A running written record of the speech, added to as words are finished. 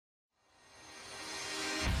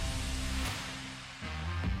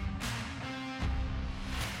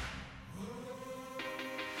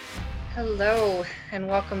Hello, and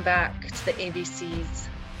welcome back to the ABCs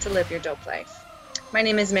to Live Your Dope Life. My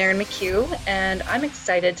name is Maren McHugh, and I'm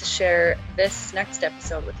excited to share this next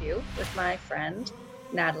episode with you with my friend,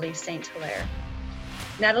 Natalie St. Hilaire.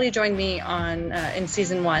 Natalie joined me in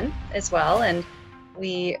season 1 as well, and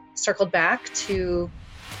we circled back to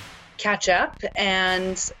catch up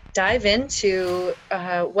and dive into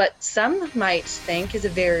what some might think is a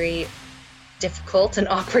very difficult and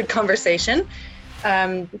awkward conversation.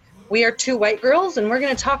 We are two white girls, and we're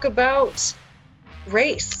going to talk about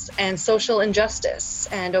race and social injustice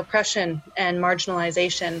and oppression and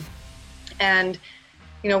marginalization. And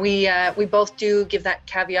we both do give that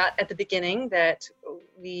caveat at the beginning that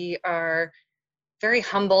we are very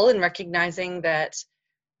humble in recognizing that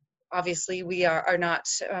obviously we are not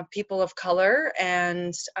people of color,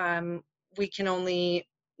 and we can only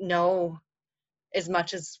know as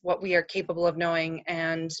much as what we are capable of knowing.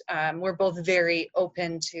 And we're both very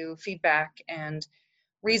open to feedback and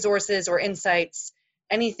resources or insights,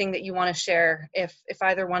 anything that you want to share. If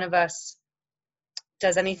either one of us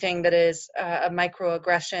does anything that is a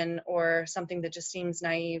microaggression or something that just seems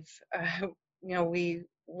naive,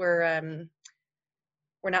 we're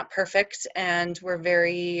not perfect, and we're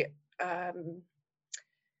very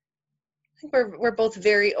I think we're both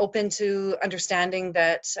very open to understanding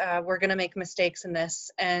that we're going to make mistakes in this,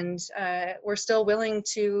 and we're still willing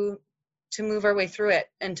to move our way through it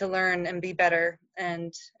and to learn and be better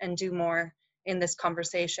and do more in this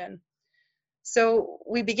conversation. So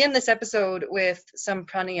we begin this episode with some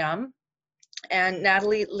pranayam, and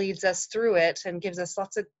Natalie leads us through it and gives us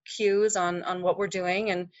lots of cues on what we're doing,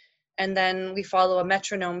 and then we follow a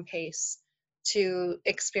metronome pace to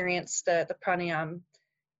experience the pranayam.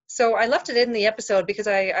 So I left it in the episode because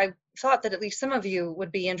I thought that at least some of you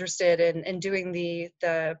would be interested in doing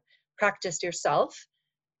the practice yourself.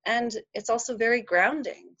 And it's also very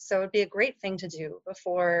grounding. So it'd be a great thing to do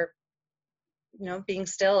before, being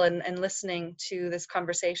still and listening to this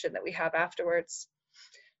conversation that we have afterwards.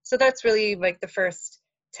 So that's really like the first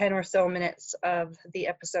 10 or so minutes of the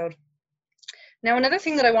episode. Now, another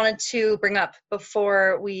thing that I wanted to bring up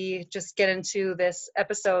before we just get into this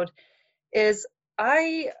episode is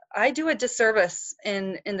I do a disservice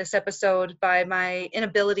in this episode by my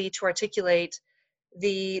inability to articulate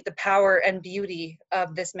the power and beauty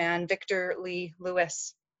of this man, Victor Lee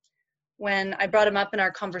Lewis. When I brought him up in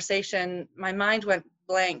our conversation, my mind went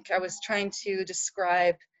blank. I was trying to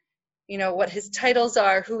describe, what his titles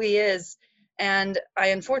are, who he is, and I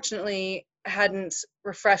unfortunately hadn't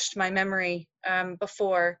refreshed my memory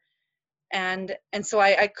before, and so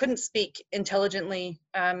I couldn't speak intelligently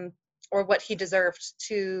or what he deserved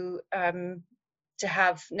to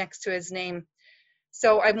have next to his name.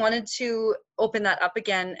 So I wanted to open that up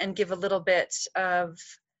again and give a little bit of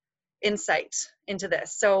insight into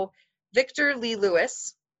this. So Victor Lee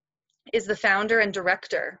Lewis is the founder and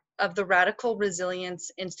director of the Radical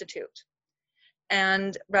Resilience Institute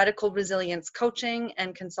and Radical Resilience Coaching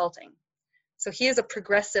and Consulting. So he is a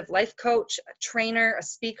progressive life coach, a trainer, a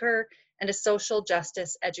speaker, and a social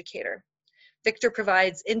justice educator. Victor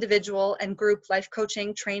provides individual and group life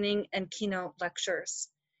coaching, training, and keynote lectures.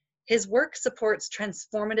 His work supports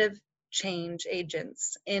transformative change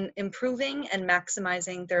agents in improving and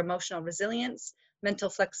maximizing their emotional resilience, mental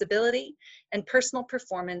flexibility, and personal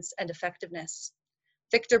performance and effectiveness.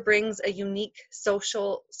 Victor brings a unique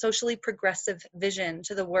socially progressive vision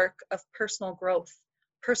to the work of personal growth,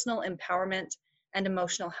 personal empowerment, and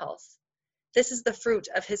emotional health. This is the fruit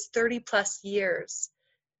of his 30-plus years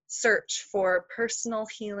search for personal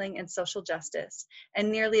healing and social justice,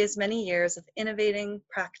 and nearly as many years of innovating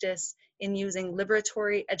practice in using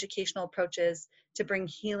liberatory educational approaches to bring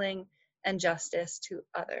healing and justice to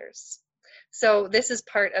others. So this is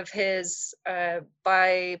part of his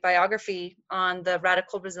biography on the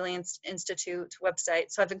Radical Resilience Institute website.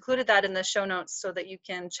 So I've included that in the show notes so that you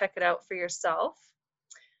can check it out for yourself.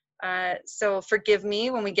 So forgive me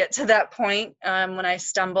when we get to that point, when I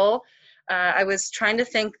stumble. I was trying to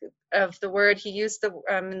think of the word he used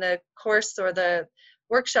in the course or the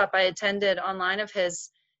workshop I attended online of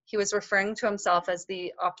his. He was referring to himself as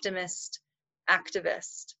the optimist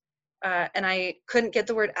activist. And I couldn't get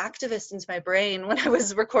the word activist into my brain when I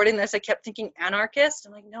was recording this. I kept thinking anarchist.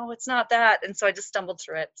 I'm like, no, it's not that. And so I just stumbled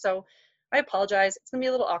through it. So I apologize. It's going to be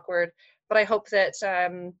a little awkward, but I hope that,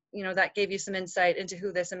 that gave you some insight into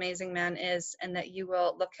who this amazing man is, and that you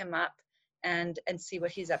will look him up and see what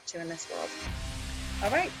he's up to in this world. All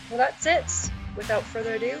right, well, that's it. Without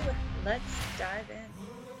further ado, let's dive in.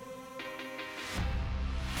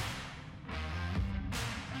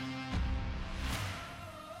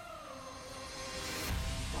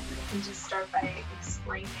 can just start by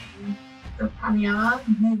explaining the pranayama.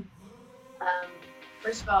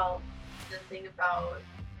 First of all, the thing about,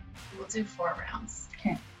 we'll do 4 rounds.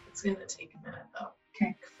 Okay. It's going to take a minute though.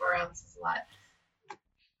 Okay. 4 rounds is a lot.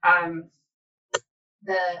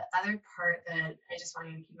 The other part that I just want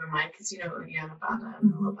you to keep in mind, because you know Uddiyana Bandha and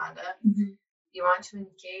Mula Bandha, you want to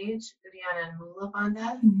engage Uddiyana and Mula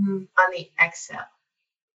Bandha on the exhale.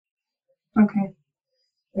 Okay.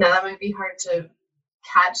 Now that might be hard to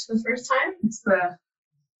catch the first time. It's the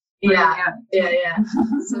yeah.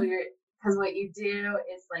 So because what you do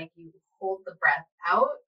is like you hold the breath out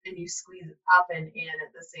and you squeeze it up and in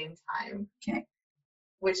at the same time. Okay.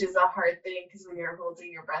 Which is a hard thing because when you're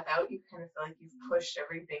holding your breath out, you kind of feel like you've pushed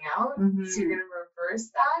everything out. So you're going to reverse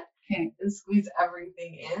that and squeeze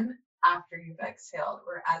everything in after you've exhaled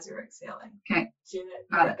or as you're exhaling. Okay.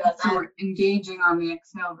 Got so we're engaging on the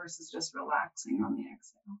exhale versus just relaxing on the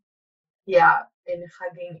exhale. Yeah, and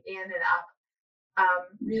hugging in and up.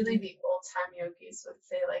 Really, the old time yogis would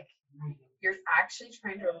say, like, you're actually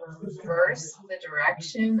trying to reverse the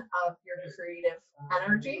direction of your creative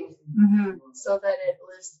energy so that it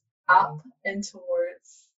lifts up and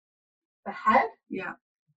towards the head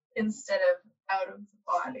instead of out of the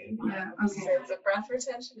body. Yeah, okay. So it's a breath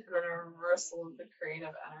retention and then a reversal of the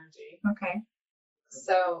creative energy. Okay.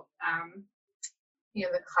 So,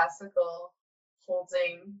 the classical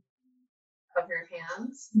holding of your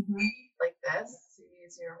hands like this. So you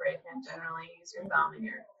use your right hand generally, use your thumb and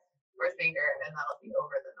your forefinger, and that'll be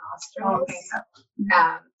over the nostrils.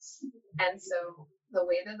 And so the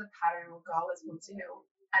way that the pattern will go is we'll do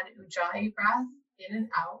an ujjayi breath in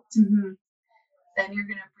and out. Then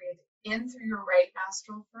you're going to breathe in through your right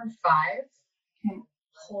nostril for 5.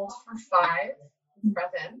 Hold for 5.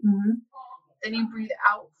 Breath in. Then you breathe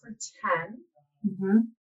out for 10.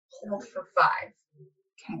 Hold for 5.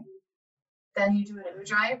 Okay. Then you do an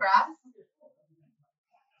ujjayi breath.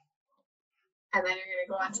 And then you're going to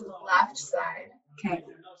go onto the left side. Okay.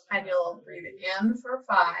 And you'll breathe in for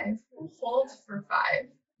 5. Hold for 5.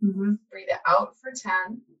 Breathe out for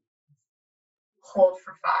 10. Hold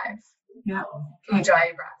for 5. Yeah. Okay.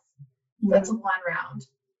 Ujjayi breath. That's 1 round.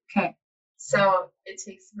 Okay. So it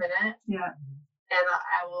takes a minute. Yeah. And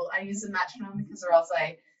I use a metronome because or else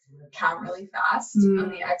I count really fast on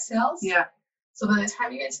the exhales. Yeah. So by the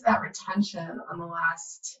time you get to that retention on the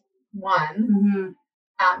last one,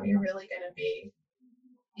 you're really going to be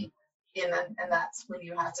in, and that's when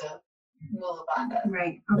you have to Mula Bandha.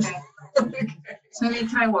 Right. Okay. So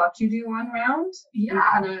can I watch you do 1 round? Yeah.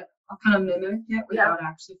 I'll kind of mimic it without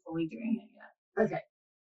actually fully doing it yet. Okay.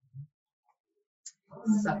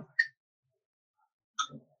 So.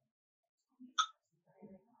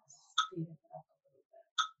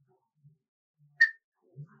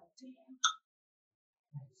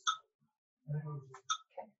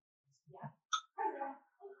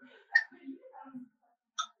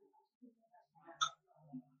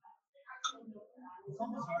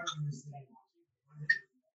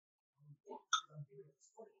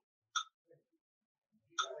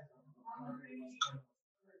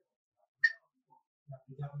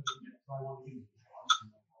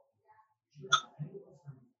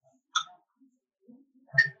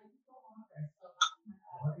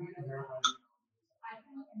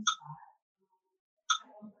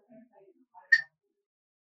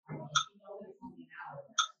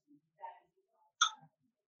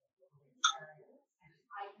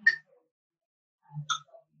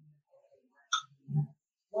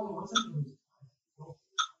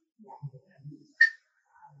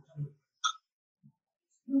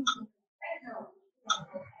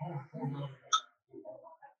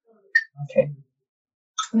 Okay.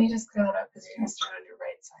 Let me just clear that up because you're going to start on your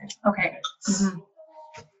right side. Okay.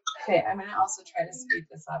 Okay, I'm going to also try to speed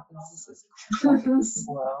this up because this is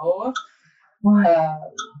slow. 1,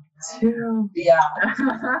 2. Yeah.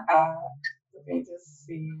 Let me just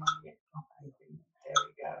see. There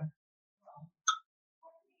we go.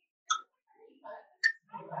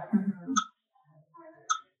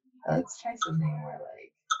 Let's try something more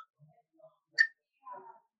like.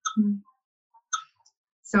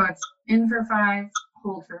 So it's in for 5,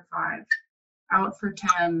 hold for 5, out for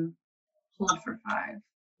 10, hold for 5.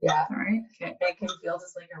 Yeah. All right. Okay. It can feel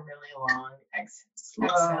just like a really long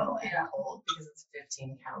exhale and hold because it's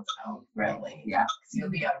 15 counts out. Really. Yeah. Because you'll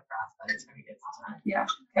be out of breath by the time you get to 10. Yeah.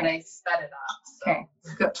 And I sped it up. So. Okay.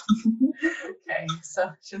 Good. Okay.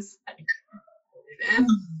 So just like breathe in,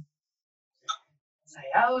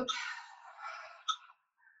 sigh out.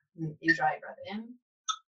 You draw your breath in.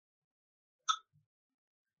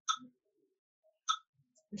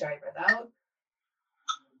 Draw your breath out.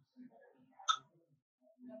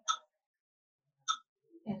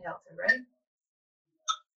 Inhale to right.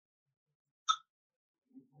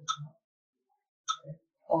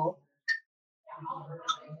 Hold.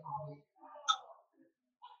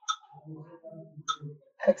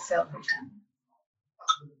 Exhale for 10.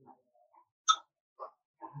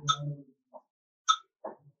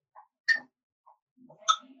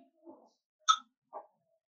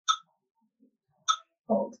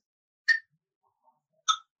 Hold.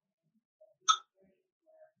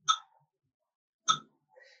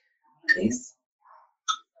 Release.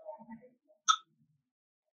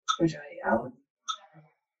 Push your body out.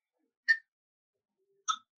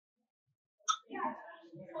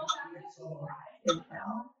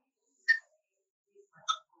 Inhale.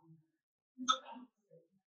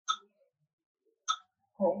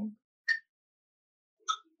 Hold.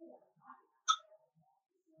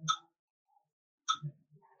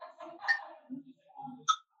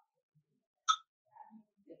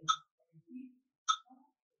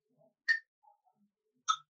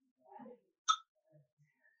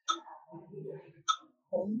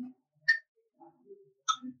 Hold.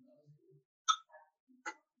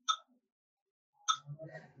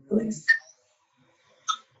 Release.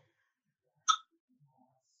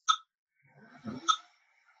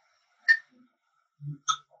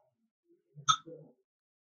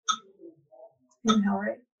 Inhale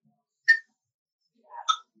right.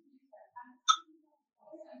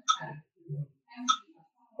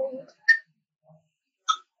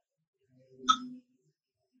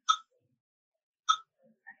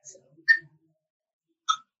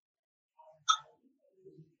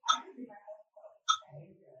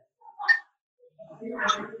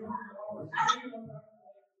 Hold.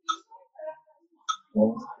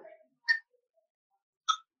 Hold.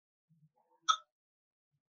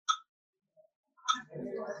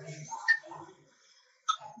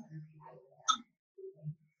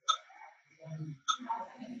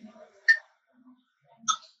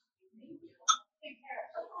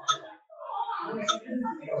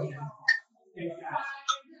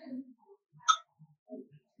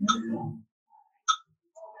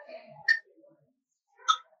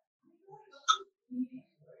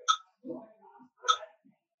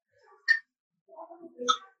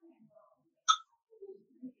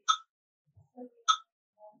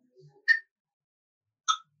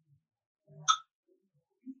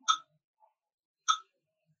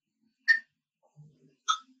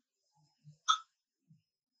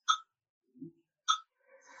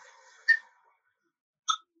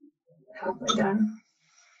 Halfway done.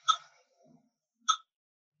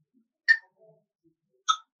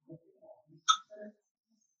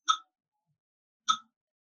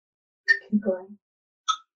 Keep going.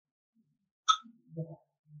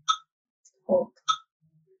 Hold.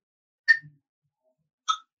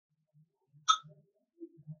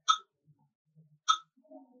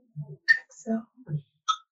 Exhale.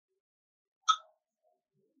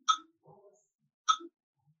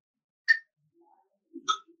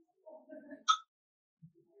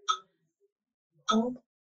 Hold.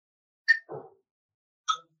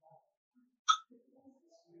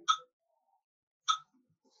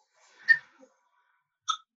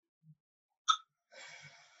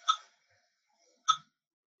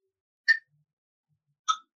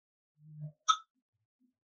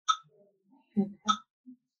 Inhale.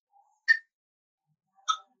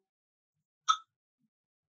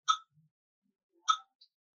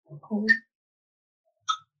 Hold.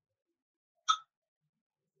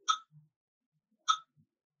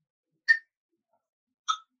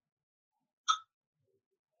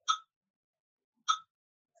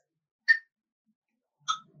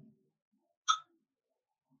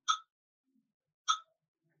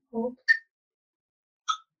 Hold.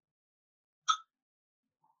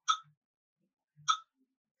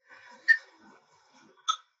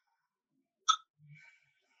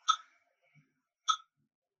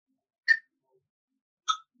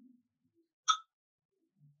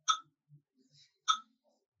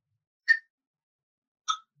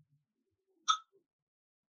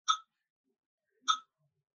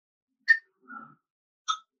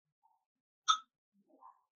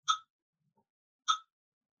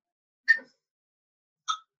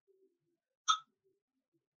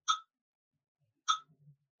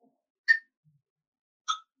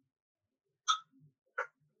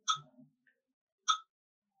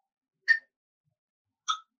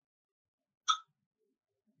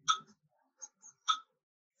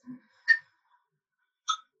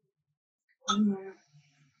 One more.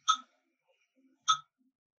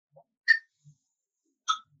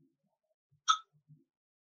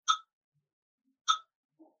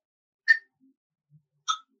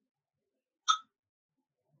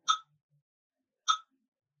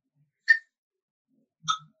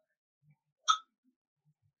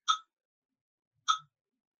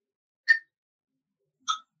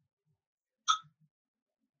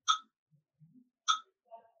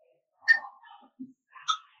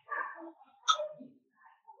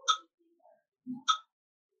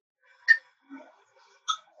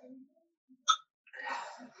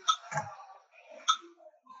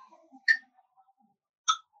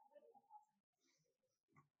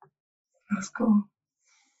 That's cool.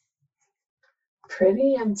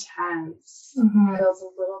 Pretty intense. Mm-hmm. Feels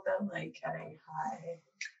a little bit like getting high.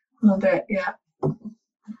 A little bit, yeah.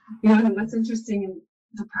 Yeah, and what's interesting in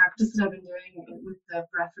the practice that I've been doing with the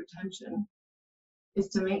breath retention is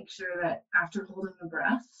to make sure that after holding the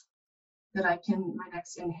breath, that my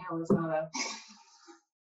next inhale is not a,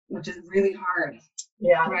 which is really hard.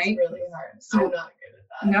 Yeah, right? It's really hard. So, I'm not good at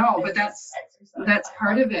that. No, but that's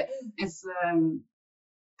part of it. Is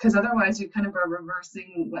because otherwise you kind of are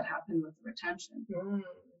reversing what happened with the retention.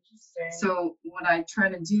 Interesting. So what I try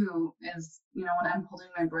to do is, when I'm holding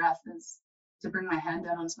my breath, is to bring my hand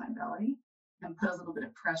down onto my belly and put a little bit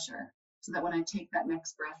of pressure, so that when I take that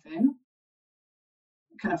next breath in,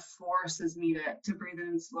 it kind of forces me to breathe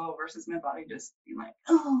in slow versus my body just being like,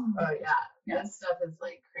 oh yeah. That stuff is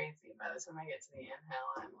like crazy. By the time I get to the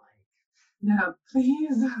inhale, I'm like, yeah,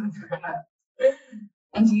 please. Yeah.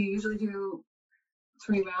 And do you usually do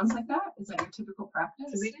 3 rounds like that? Is that your typical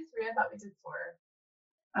practice? Did we do 3? I thought we did 4.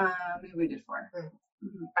 Maybe we did 4.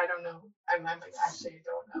 Mm-hmm. I don't know. I'm like, actually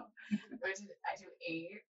don't know. I do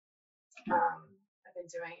 8. I've been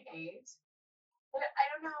doing 8. But I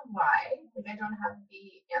don't know why. Like, I don't have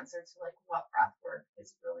the answer to like what breath work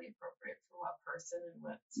is really appropriate for what person and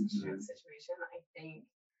what situation. I think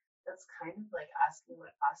that's kind of like asking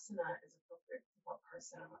what asana is appropriate for what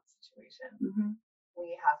person and what situation.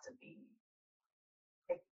 We have to be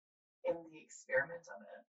like in the experiment of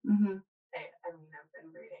it. I mean, I've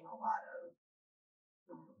been reading a lot of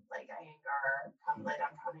like Iyengar, lay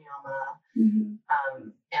down pranayama,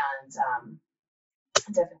 and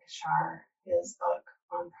Devikachar, his book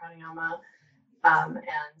on pranayama,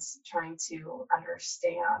 and trying to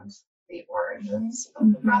understand the origins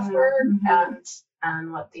of the breath work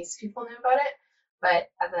and what these people knew about it. But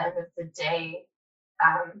at the end of the day,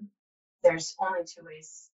 there's only 2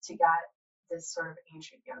 ways to get this sort of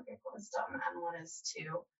ancient yogic wisdom, and one is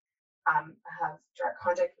to have direct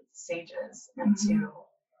contact with the sages and to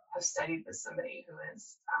have studied with somebody who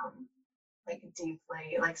is like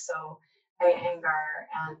deeply like so. Iyengar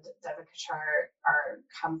and Devikachar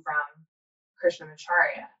come from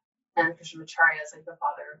Krishnamacharya, and Krishnamacharya is like the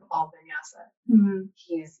father of all vinyasa.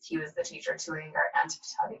 He was the teacher to Iyengar and to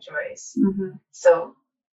Pattabhi Jois. So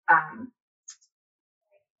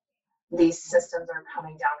these systems are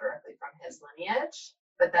coming down directly from his lineage,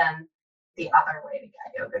 but then the other way to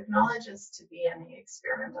get yogic knowledge is to be in the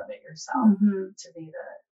experiment of it yourself, to be the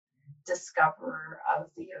discoverer of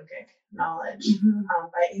the yogic knowledge.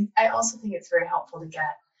 But I also think it's very helpful to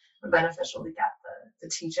get beneficial to get the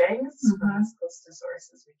teachings from as close to source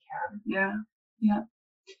as we can. Yeah.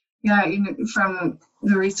 From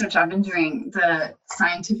the research I've been doing,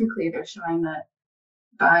 scientifically they're showing that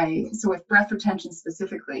with breath retention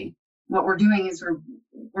specifically, what we're doing is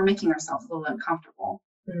we're making ourselves a little uncomfortable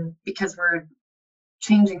because we're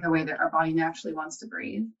changing the way that our body naturally wants to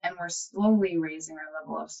breathe, and we're slowly raising our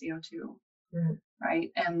level of CO2,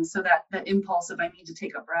 right? And so that impulse of I need to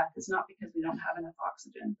take a breath is not because we don't have enough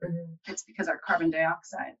oxygen. It's because our carbon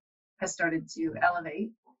dioxide has started to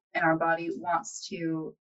elevate, and our body wants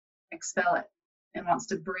to expel it and wants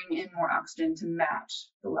to bring in more oxygen to match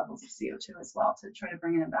the levels of CO2 as well, to try to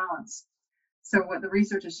bring in a balance. So what the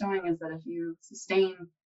research is showing is that if you sustain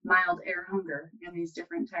mild air hunger in these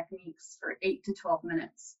different techniques for 8 to 12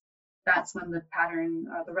 minutes, that's when the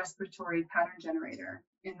respiratory pattern generator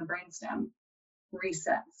in the brainstem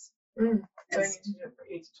resets. So I need to do it for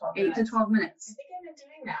 8 to 12 minutes. 8 to 12 minutes. I think I've been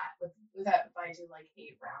doing that with that if I do like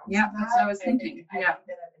 8 rounds. Yeah, that's what I was thinking. I think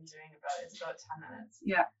that I've been doing it's about 10 minutes.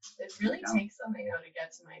 Yeah. It really takes something though to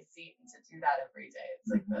get to my seat and to do that every day. It's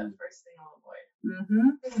like the first thing I'll avoid.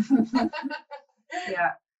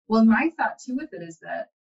 Yeah. Well, my thought too with it is that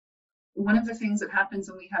one of the things that happens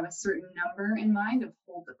when we have a certain number in mind of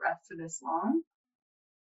hold the breath for this long,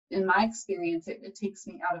 in my experience, it takes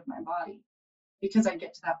me out of my body, because I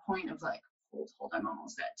get to that point of like, hold, I'm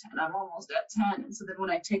almost at 10, I'm almost at 10. And so then when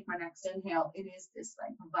I take my next inhale, it is this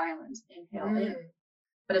like violent inhale in.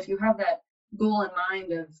 But if you have that goal in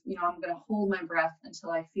mind of, I'm going to hold my breath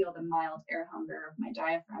until I feel the mild air hunger of my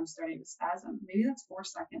diaphragm starting to spasm. Maybe that's 4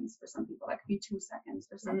 seconds for some people. That could be 2 seconds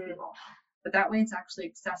for some people. But that way it's actually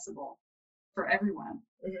accessible for everyone.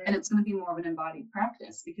 And it's going to be more of an embodied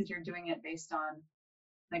practice because you're doing it based on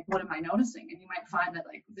like, what am I noticing? And you might find that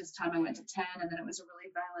like this time I went to 10 and then it was a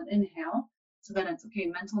really violent inhale. So then it's okay,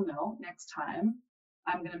 mental note, next time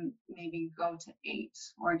I'm going to maybe go to 8,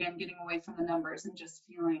 or again, getting away from the numbers and just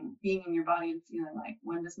being in your body and feeling like,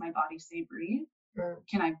 when does my body say breathe?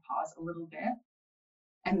 Can I pause a little bit?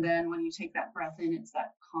 And then when you take that breath in, it's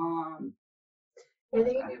that calm. I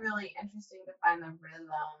think it'd be really interesting to find the rhythm.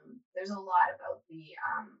 There's a lot about the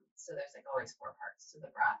so there's like always 4 parts to the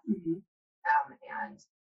breath. Mm-hmm. And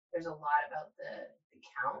there's a lot about the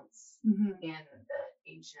counts Mm-hmm. in the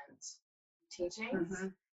ancient teachings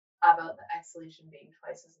Mm-hmm. about the exhalation being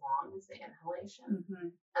twice as long as the inhalation, Mm-hmm.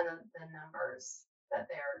 and then the numbers that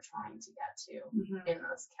they're trying to get to Mm-hmm. in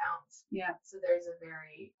those counts. Yeah. So there's a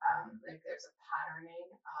very like there's a patterning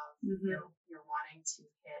of Mm-hmm. you're wanting to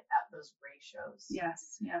hit at those ratios.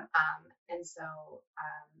 Yes. Yeah. And so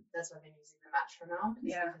that's why I've been using the metronome,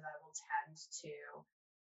 is Yeah. because I will tend to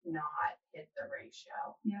not hit the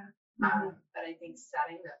ratio. Yeah. Mm-hmm. But I think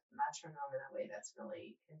setting the metronome in a way that's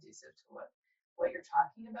really conducive to what you're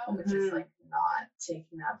talking about, which is like not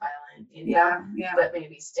taking that violent inhale, but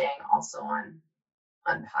maybe staying also on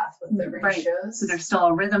path with the ratios. Right. So there's still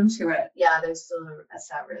a rhythm to it. Yeah, there's still a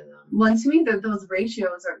set rhythm. Well, and to me, those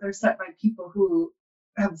ratios they're set by people who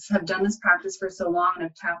have done this practice for so long and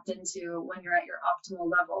have tapped into, when you're at your optimal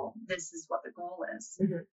level, this is what the goal is.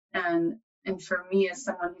 Mm-hmm. And for me, as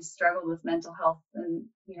someone who's struggled with mental health and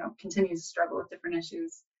continues to struggle with different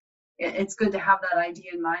issues, it's good to have that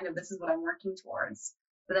idea in mind of this is what I'm working towards,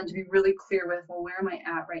 but then to be really clear with, well, where am I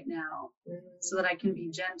at right now, so that I can be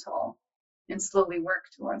gentle and slowly work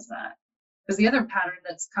towards that. Because the other pattern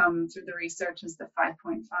that's come through the research is the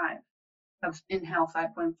 5.5 of inhale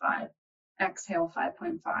 5.5, exhale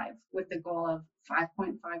 5.5, with the goal of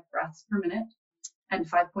 5.5 breaths per minute and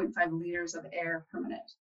 5.5 liters of air per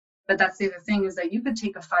minute. But that's the other thing, is that you could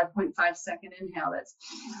take a 5.5 second inhale that's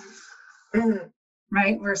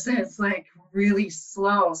right, versus like really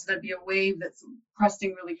slow. So that'd be a wave that's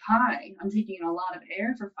cresting really high. I'm taking in a lot of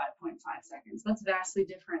air for 5.5 seconds. That's vastly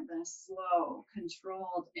different than a slow,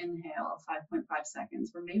 controlled inhale of 5.5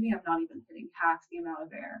 seconds, where maybe I'm not even hitting half the amount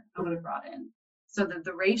of air I would have brought in. So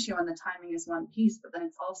the ratio and the timing is one piece, but then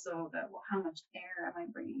it's also well, how much air am I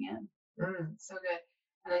bringing in? So good.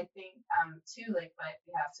 And I think too, like, what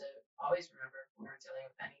we have to always remember when we're dealing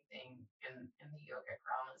with anything in the yogic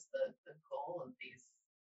realm is the goal of these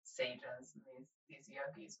sages and these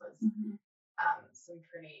yogis was some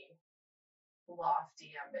pretty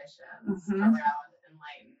lofty ambitions around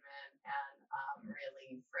enlightenment and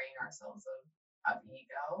really freeing ourselves of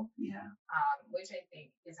ego. Which I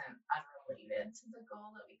think isn't unrelated to the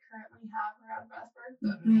goal that we currently have around breathwork,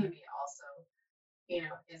 but maybe also,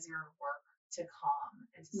 is your work to calm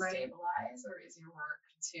and to stabilize, or is your work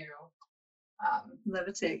to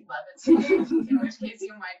levitate? In which case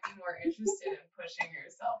you might be more interested in pushing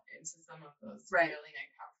yourself into some of those really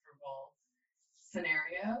uncomfortable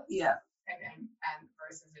scenarios. And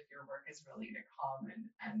versus if your work is really to calm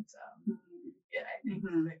and I think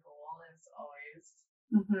the goal is always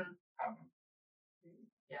part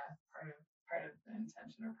of the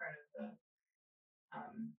intention, or part of the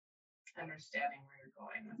understanding where you're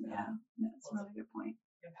going with it. That's a really good point.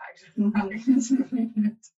 Impact.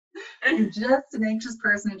 You're just an anxious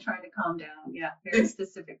person and trying to calm down. Very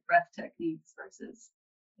specific breath techniques versus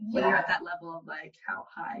when you're at that level of like, how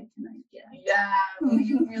high can I get? Well, if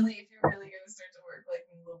you're really going to start to work like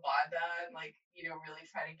Lavanda and like, really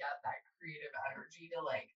try to get that creative energy to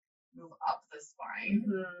like move up the spine,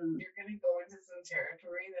 you're going to go into some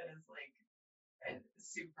territory that is like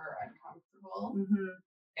super uncomfortable.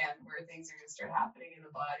 And where things are going to start happening in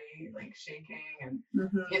the body, like shaking, and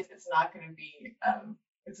it's not going to be,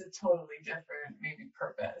 it's a totally different maybe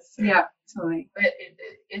purpose. Totally. But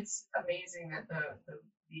it's amazing that the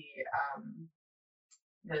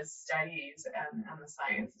studies and the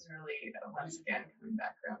science is really once again coming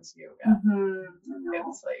back around to yoga.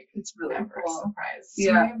 It's like it's really never cool. a surprise to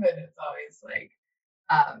me, but it's always like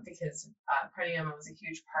because pranayama was a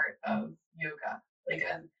huge part of yoga. Like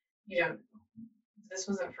this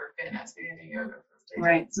wasn't for fitness. We didn't do yoga for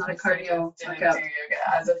fitness. It's not a cardio workout. Do yoga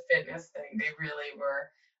as a fitness thing. They really were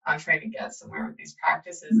trying to get somewhere with these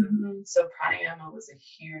practices. And so pranayama was a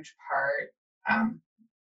huge part,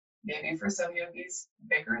 maybe for some yogis,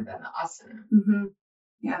 bigger than the asana.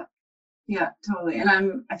 Yeah, totally.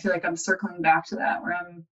 And I feel like I'm circling back to that, where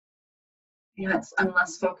I'm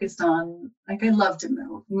less focused on, like, I love to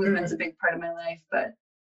move. Movement's a big part of my life, but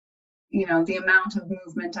the amount of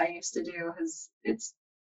movement I used to do it's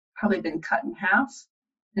probably been cut in half,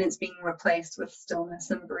 and it's being replaced with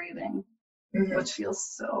stillness and breathing, which feels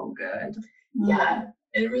so good.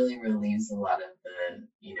 It really relieves a lot of the,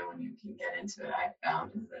 when you can get into it, I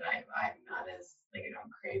found is that I'm not as, like, I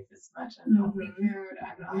don't crave as much unhealthy food.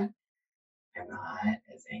 I'm not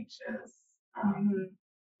as anxious.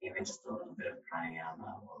 Even just a little bit of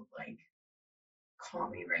pranayama will like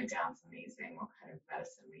calm me right down. It's amazing what kind of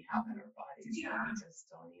medicine we have in our bodies. We just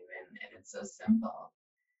don't even, and it's so simple.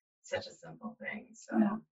 such a simple thing. So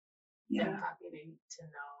Yeah. I'm happy to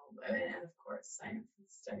know, and of course, science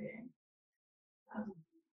is studying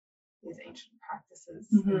these ancient practices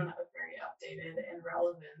in a very updated and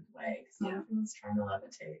relevant way, because everyone's trying to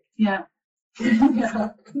levitate. Yeah.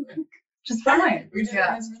 Just fine. It's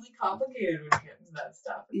really complicated when you get into that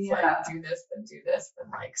stuff. It's like, do this,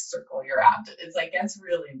 then like circle your abdomen. It's like, it's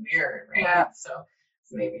really weird, right? Yeah. So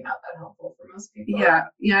it's maybe not that helpful for most people. Yeah.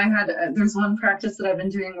 I had, there's one practice that I've been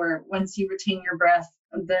doing where once you retain your breath,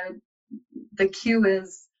 the cue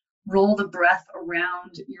is roll the breath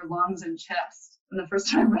around your lungs and chest. And the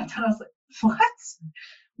first time I read that, I was like,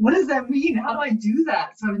 what does that mean? How do I do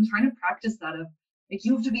that? So I've been trying to practice that of, like,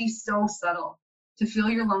 you have to be so subtle to feel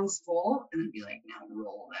your lungs full and then be like, now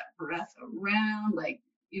roll that breath around. Like,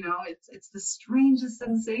 it's the strangest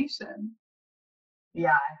sensation.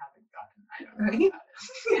 Yeah, I don't know. Right?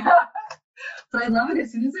 Yeah. But I love it.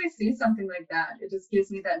 As soon as I see something like that, it just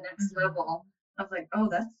gives me that next level of like, oh,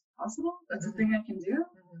 that's possible. That's a thing I can do.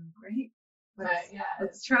 Great.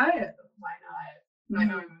 Let's try it. Why not? I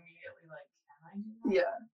know I'm immediately like, can I do that?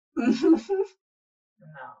 Yeah.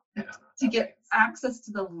 No, I don't know. To get access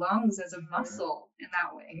to the lungs as a muscle in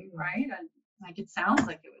that way, right? And like, it sounds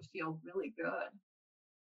like it would feel really good.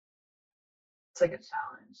 It's like a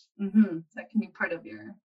challenge. That can be part of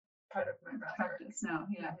my breath practice now.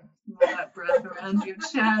 Yeah. Roll that breath around your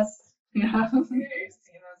chest. Yeah. You've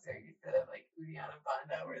seen those series that have like Udiana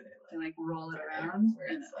Banda where they like roll it around.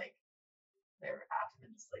 Where it's like their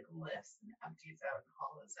abdomen just like lifts and empties out and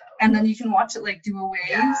hollows out. And then you can watch it like do a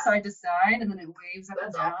wave side to side, and then it waves up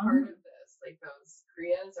and down. That's all part of this. Like those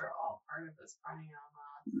kriyas are all part of this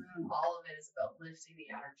pranayama. All of it is about lifting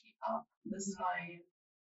the energy up. This is why,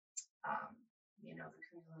 the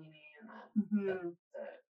kundalini and the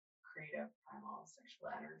creative primal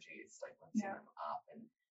sexual energies, like lifting them up and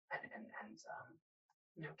connecting them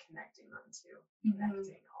to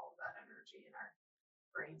connecting all of that energy in our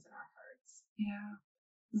brains and our hearts.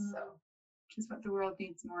 So, which is what the world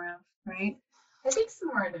needs more of, right? I think some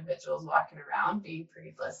more individuals walking around being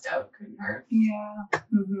pretty blissed out couldn't hurt.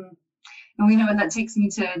 And we know, and that takes me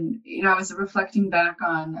to, I was reflecting back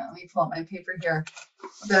on, let me pull up my paper here,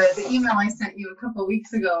 the email I sent you a couple of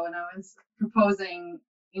weeks ago when I was proposing,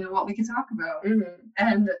 what we could talk about.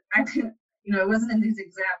 And I didn't, it wasn't in these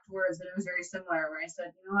exact words, but it was very similar, where I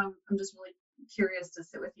said, I'm just really curious to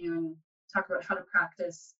sit with you and talk about how to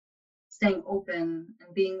practice staying open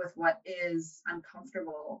and being with what is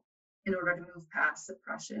uncomfortable in order to move past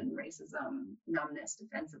suppression, racism, numbness,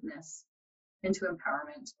 defensiveness, into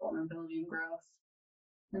empowerment, vulnerability, and growth.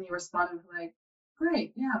 And you responded with like,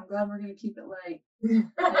 great, yeah, I'm glad we're going to keep it light.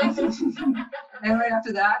 And right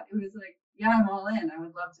after that, it was like, yeah, I'm all in. I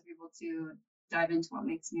would love to be able to dive into what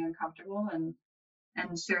makes me uncomfortable and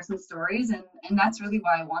share some stories. And that's really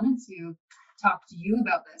why I wanted to talk to you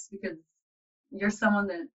about this, because you're someone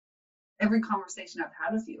that every conversation I've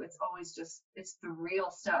had with you, it's always just, it's the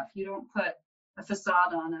real stuff. You don't put a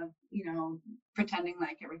facade on of, pretending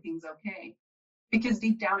like everything's okay, because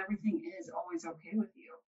deep down, everything is always okay with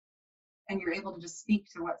you. And you're able to just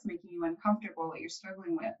speak to what's making you uncomfortable, what you're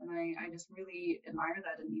struggling with. And I just really admire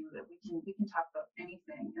that in you, that we can talk about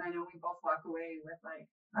anything. And I know we both walk away with like,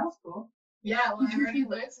 that was cool. Yeah, well, I already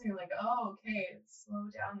learned something like, oh, okay, slow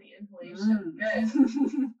down the inhalation. Good.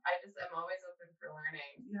 I'm always open for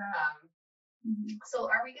learning. So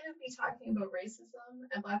are we going to be talking about racism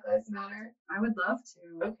and Black Lives Matter? I would love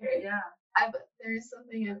to. Okay. Yeah. There's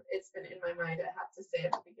something it's been in my mind I have to say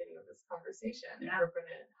at the beginning of this conversation. Yeah. We're going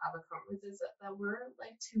to have a conversation that we're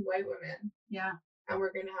like two white women. Yeah. And we're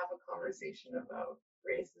going to have a conversation about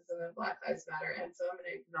racism and Black Lives Matter. And so I'm going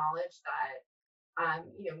to acknowledge that,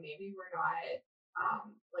 maybe we're not,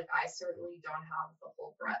 I certainly don't have the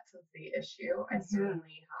whole breadth of the issue. I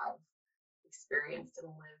certainly have experienced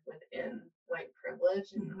and lived within white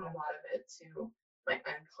privilege and a lot of it to my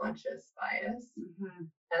unconscious bias.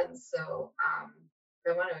 And so I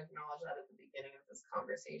want to acknowledge that at the beginning of this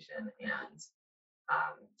conversation, and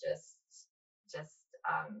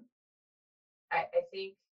I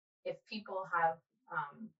think if people have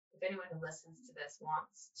if anyone who listens to this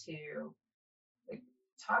wants to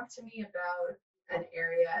talk to me about an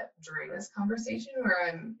area during this conversation where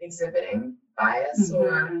I'm exhibiting bias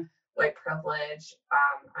or white privilege,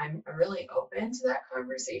 I'm really open to that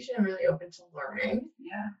conversation. I'm really open to learning.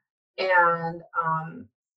 And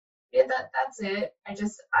that's it.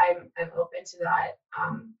 I'm open to that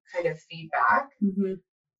kind of feedback.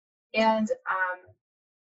 And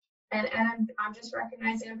I'm just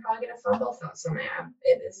recognizing I'm probably gonna fumble some.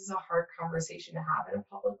 This is a hard conversation to have in a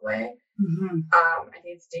public way. I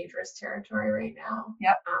think it's dangerous territory right now.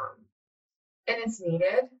 And it's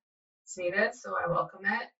needed. it's needed, so I welcome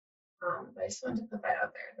it. But I just wanted to put that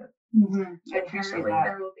out there. That I appreciate apparently that.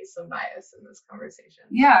 there will be some bias in this conversation.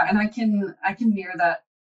 Yeah, and I can mirror that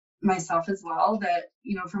myself as well, that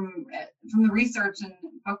from the research and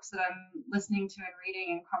books that I'm listening to and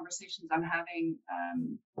reading and conversations I'm having,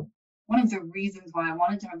 one of the reasons why I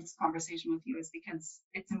wanted to have this conversation with you is because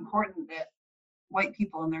it's important that white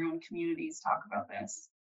people in their own communities talk about this,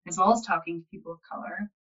 as well as talking to people of color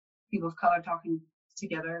talking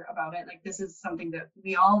together about it. Like, this is something that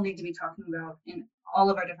we all need to be talking about in all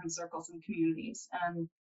of our different circles and communities.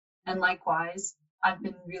 And likewise, I've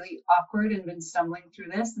been really awkward and been stumbling through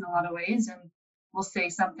this in a lot of ways, and will say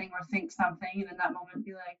something or think something, and in that moment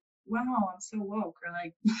be like, wow, I'm so woke, or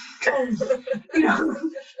like,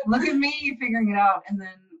 look at me figuring it out. And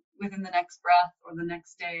then within the next breath or the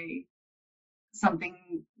next day,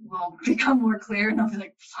 something will become more clear, and I'll be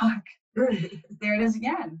like, fuck, there it is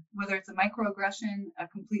again. Whether it's a microaggression, a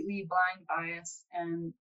completely blind bias,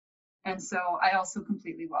 and so I also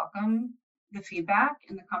completely welcome the feedback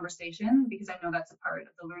and the conversation, because I know that's a part of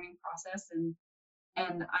the learning process, and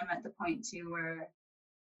I'm at the point too where,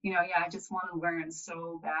 I just want to learn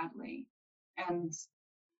so badly, and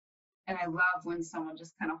I love when someone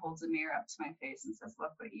just kind of holds a mirror up to my face and says,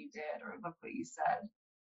 look what you did, or look what you said.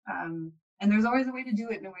 And there's always a way to do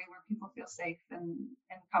it in a way where people feel safe and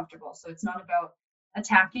comfortable. So it's not about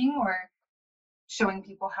attacking or showing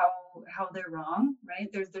people how they're wrong,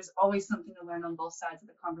 right? There's always something to learn on both sides of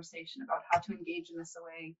the conversation about how to engage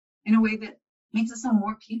in a way that makes it so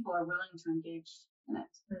more people are willing to engage in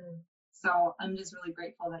it. So I'm just really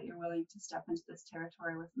grateful that you're willing to step into this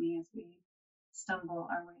territory with me as we stumble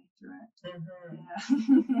our way through it.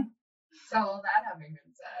 Yeah. So all that having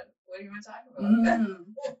been said, what do you want to talk about?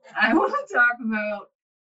 I want to talk about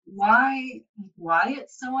why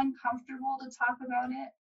it's so uncomfortable to talk about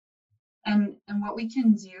it, and what we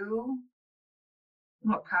can do,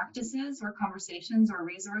 what practices or conversations or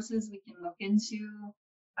resources we can look into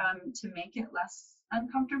to make it less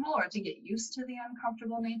uncomfortable, or to get used to the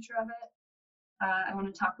uncomfortable nature of it. I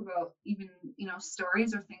want to talk about even,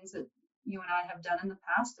 stories or things that you and I have done in the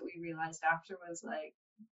past that we realized after was like,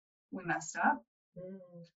 we messed up,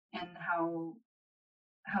 and how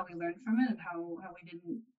we learned from it, and how we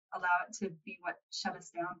didn't allow it to be what shut us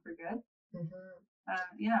down for good.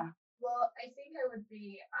 Yeah. Well, I think I would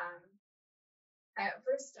be, at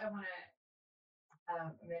first I want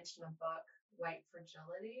to mention a book, White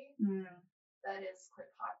Fragility, that is quite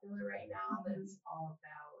popular right now, that's all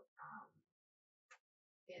about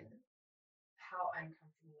in how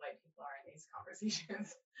uncomfortable white people are in these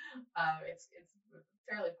conversations. It's a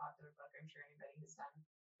fairly popular book. I'm sure anybody who's done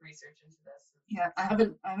research into this. Yeah, I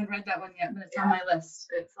haven't read that one yet, but it's on my list.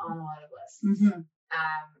 It's on a lot of lists.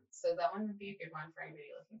 So that one would be a good one for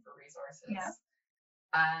anybody looking for resources. Yeah.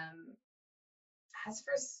 As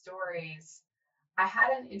for stories, I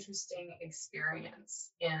had an interesting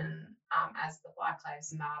experience as the Black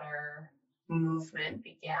Lives Matter movement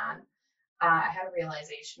began. I had a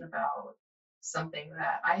realization about something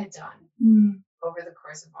that I had done over the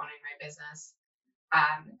course of owning my business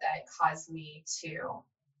that caused me to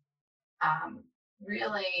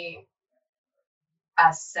really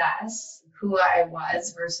assess who I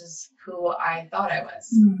was versus who I thought I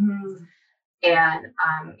was. And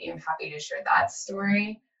I'm happy to share that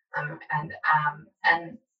story. And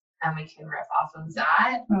we can riff off of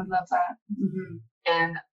that. I would love that.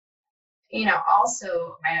 And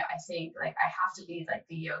also I think like I have to be like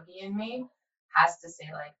the yogi in me has to say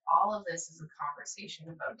like all of this is a conversation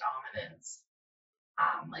about dominance.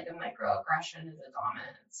 Like a microaggression is a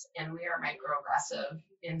dominance, and we are microaggressive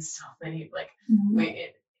in so many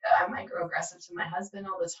I'm microaggressive to my husband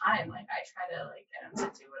all the time. Like I try to like get him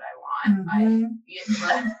to do what I want.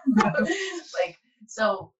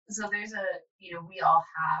 So there's we all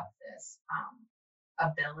have this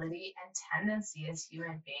ability and tendency as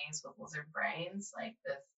human beings with lizard brains, like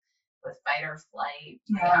with fight or flight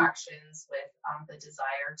reactions, with the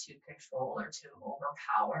desire to control or to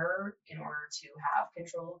overpower in order to have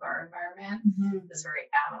control of our environment. This very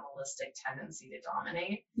animalistic tendency to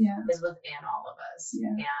dominate is within all of us.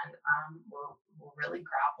 And we're really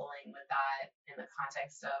grappling with that in the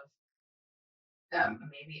context of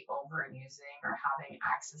maybe overusing or having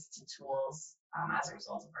access to tools as a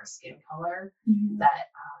result of our skin color that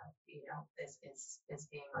is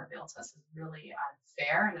being revealed to us is really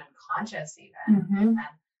unfair and unconscious even. And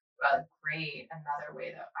another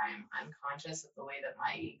way that I'm unconscious of the way that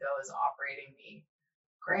my ego is operating me.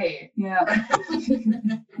 Great. Yeah.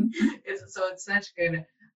 So it's such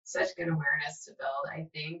good awareness to build, I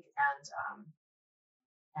think,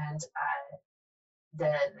 and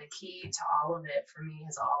the key to all of it for me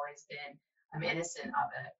has always been I'm innocent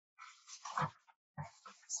of it.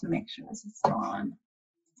 Just to make sure this is still on.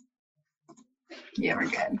 Yeah, we're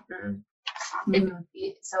good.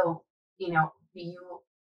 So, you know,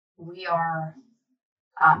 we are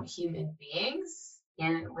human beings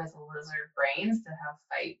with lizard brains that have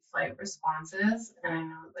fight flight responses. And I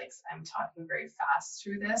know, like, I'm talking very fast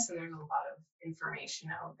through this, and there's a lot of information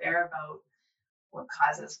out there about what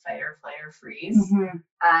causes fight or flight or freeze.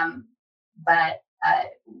 But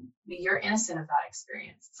you're innocent of that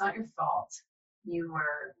experience. It's not your fault. You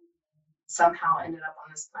were somehow ended up on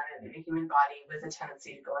this planet in a human body with a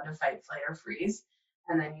tendency to go into fight, flight, or freeze,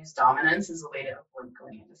 and then use dominance as a way to avoid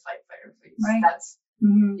going into fight, flight, or freeze. Right. That's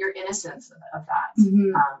your innocence of that.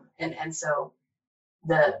 And so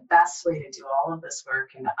the best way to do all of this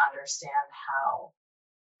work and to understand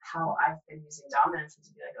how I've been using dominance and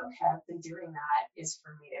to be like, okay, I've been doing that, is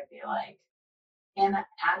for me to be like, and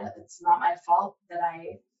it's not my fault that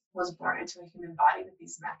I was born into a human body with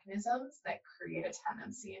these mechanisms that create a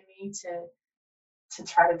tendency in me to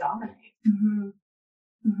try to dominate.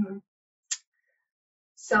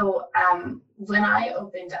 So when I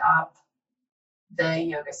opened up the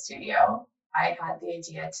yoga studio, I had the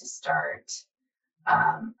idea to start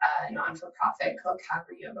a non-for-profit called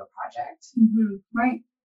Calgary Yoga Project. Right.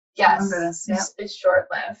 Yes, it's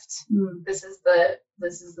short-lived. This is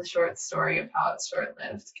the short story of how it's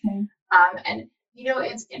short-lived. Okay. And you know,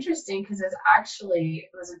 it's interesting because it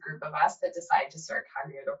was a group of us that decided to start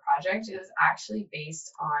Calgary Yoga Project. It was actually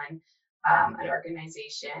based on an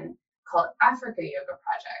organization called Africa Yoga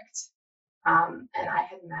Project. And I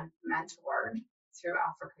had mentored through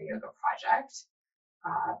Africa Yoga Project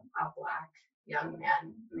a Black young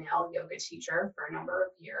male yoga teacher for a number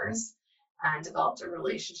of years, and developed a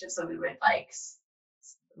relationship. So we would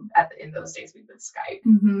in those days we would Skype,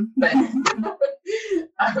 but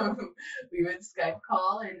we would Skype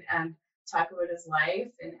call and talk about his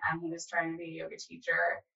life, and he was trying to be a yoga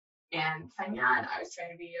teacher in Kenya, and I was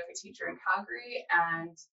trying to be a yoga teacher in Calgary,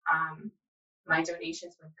 and my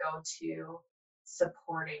donations would go to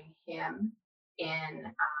supporting him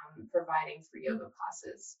in providing free yoga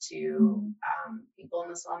classes to people in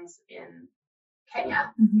the slums in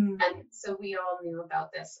Kenya. And so we all knew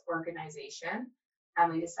about this organization,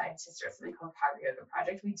 and we decided to start something called Calgary Yoga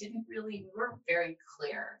Project. We weren't very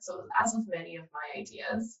clear. So as with many of my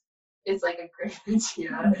ideas, it's like a great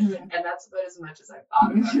idea, and that's about as much as I've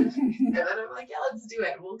thought about it. And then I'm like, yeah, let's do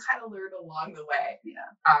it. We'll kind of learn along the way.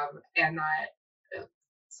 And that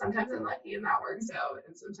sometimes I'm lucky and that works out,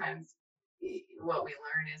 and sometimes what we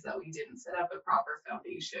learn is that we didn't set up a proper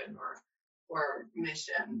foundation or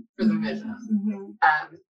mission for the vision.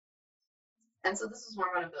 And so this was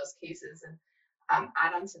one of those cases. And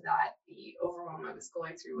add on to that the overwhelm I was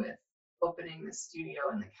going through with opening the studio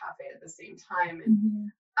and the cafe at the same time.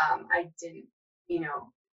 And I didn't,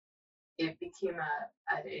 it became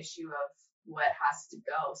an issue of what has to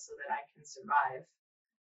go so that I can survive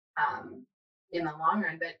in the long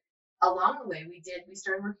run. But along the way, we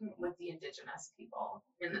started working with the Indigenous people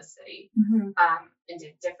in the city, and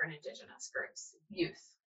did different Indigenous groups,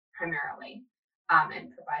 youth primarily,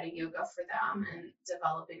 and providing yoga for them and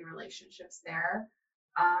developing relationships there.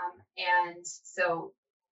 And so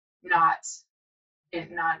not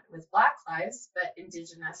with Black lives, but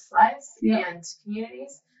Indigenous lives and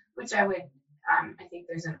communities, which I would, I think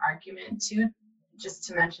there's an argument to, just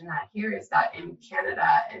to mention that here, is that in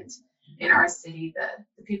Canada and in our city,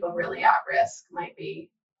 the people really at risk might be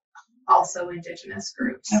also Indigenous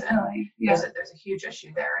groups. Definitely. And there's a huge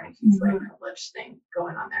issue there and a huge white privilege thing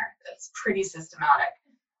going on there that's pretty systematic.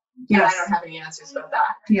 And I don't have any answers about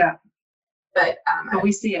that. But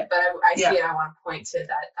we see it. But I see it. I want to point to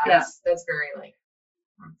that. That's very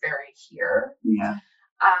very here.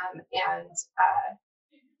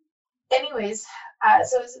 Anyways,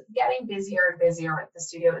 so it was getting busier and busier at the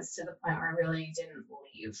studio. It's to the point where I really didn't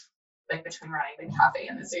leave, like between running the cafe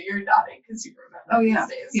and the studio. You're nodding because you remember these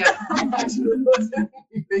days. I actually wasn't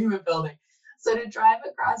leaving the building. So to drive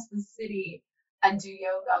across the city and do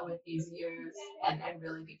yoga with these youth and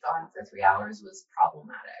really be gone for 3 hours was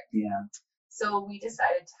problematic. So we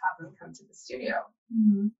decided to have them come to the studio.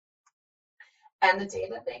 And the day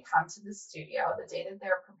that they come to the studio, the day that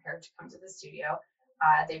they're prepared to come to the studio,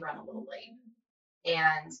 they run a little late.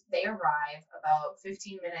 And they arrive about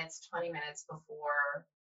 15 minutes, 20 minutes before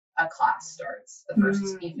a class starts, the first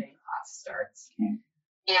evening class starts.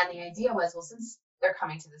 And the idea was, well, since they're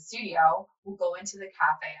coming to the studio, we'll go into the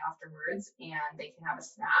cafe afterwards and they can have a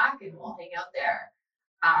snack and we'll hang out there.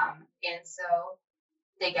 And so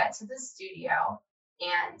they get to the studio,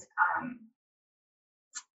 and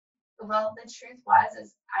Well, the truth was,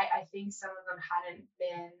 is I think some of them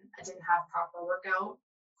didn't have proper workout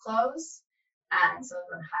clothes, and some of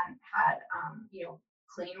them hadn't had,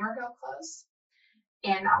 clean workout clothes.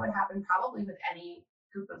 And that would happen probably with any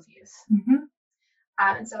group of youth. Mm-hmm.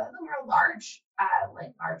 And some of them were large,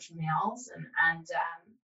 large males, and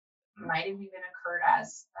might have even occurred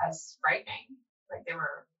as frightening, like they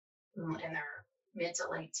were in their mid to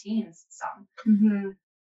late teens, some. Mm-hmm.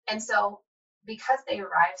 And so, because they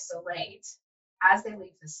arrive so late, as they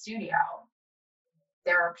leave the studio,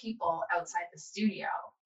 there are people outside the studio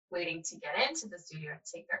waiting to get into the studio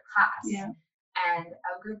to take their class. Yeah. And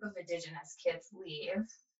a group of Indigenous kids leave,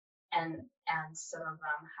 and some of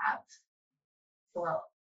them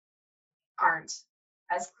aren't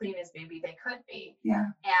as clean as maybe they could be. Yeah.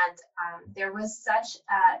 And there was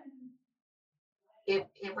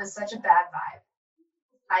it was such a bad vibe.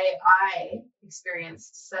 I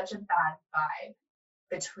experienced such a bad vibe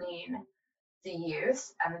between the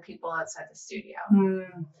youth and the people outside the studio.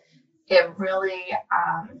 Mm. It really,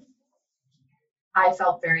 I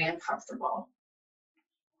felt very uncomfortable.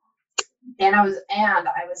 And I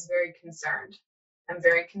was very concerned. I'm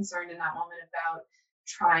very concerned in that moment about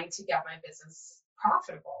trying to get my business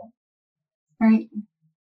profitable. Right.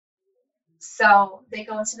 So they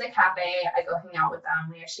go to the cafe. I go hang out with them.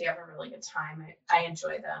 We actually have a really good time. I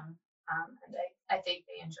enjoy them, and I think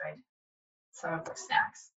they enjoyed some of their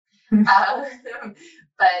snacks.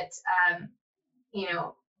 But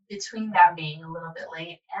between them being a little bit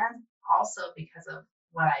late, and also because of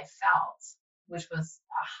what I felt, which was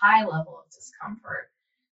a high level of discomfort,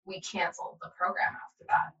 we canceled the program after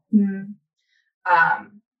that. Mm.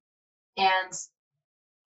 And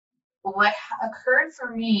what occurred for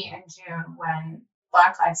me in June when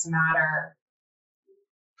Black Lives Matter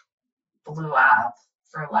blew up,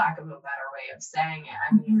 for lack of a better way of saying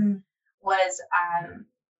it, was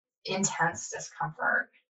intense discomfort.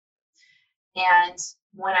 And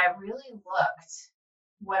when I really looked,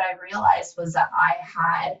 what I realized was that I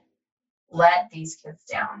had let these kids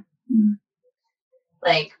down. Mm.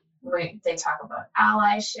 Like, they talk about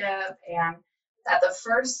allyship, and at the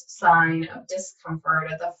first sign of discomfort,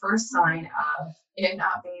 at the first sign of it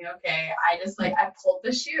not being okay, I pulled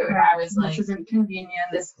the chute. I was like, this isn't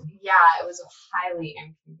convenient. It was highly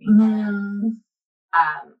inconvenient.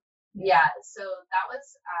 So that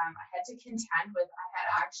was, I had to contend with, I had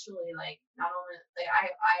actually not only,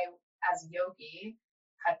 I as a yogi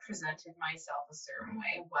had presented myself a certain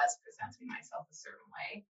way, was presenting myself a certain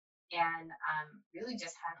way, and really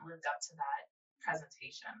just hadn't lived up to that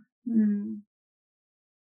presentation. Mm.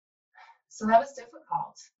 So that was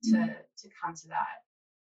difficult to come to that.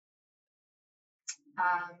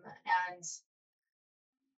 And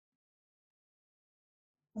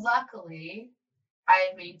luckily, I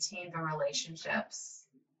had maintained the relationships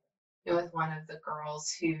with one of the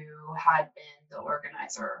girls who had been the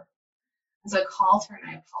organizer. And so I called her and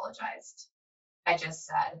I apologized. I just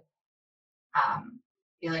said,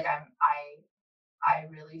 I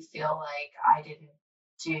really feel like I didn't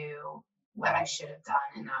do what I should have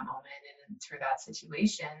done in that moment and through that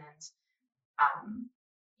situation. And,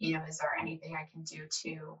 is there anything I can do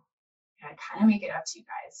to kind of make it up to you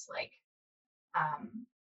guys?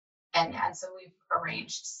 And so we've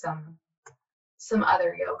arranged some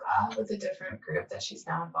other yoga with a different group that she's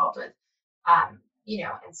now involved with. And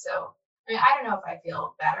so, I don't know if I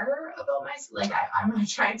feel better about myself. I'm not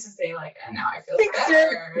trying to say and now I feel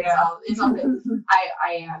better. It's all good.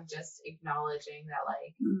 I am just acknowledging that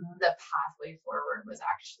the pathway forward was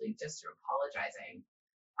actually just through apologizing.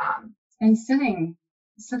 And sitting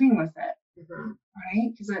with it,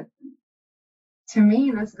 right? Because to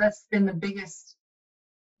me, that's been the biggest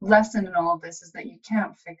lesson in all of this, is that you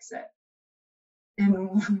can't fix it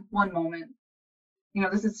in one moment.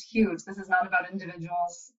 This is huge. This is not about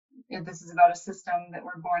individuals. This is about a system that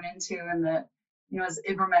we're born into, and that, as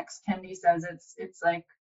Ibram X. Kendi says, it's like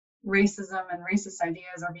racism and racist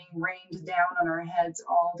ideas are being rained down on our heads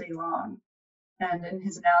all day long. And in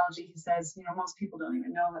his analogy, he says, most people don't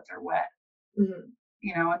even know that they're wet.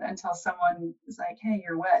 Until someone is like, hey,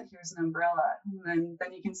 you're wet, here's an umbrella. And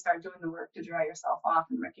then you can start doing the work to dry yourself off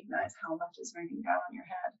and recognize how much is raining down on your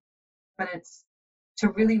head. But it's to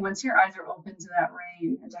really, once your eyes are open to that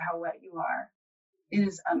rain and to how wet you are, it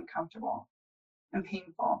is uncomfortable and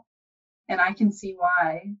painful. And I can see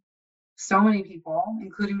why so many people,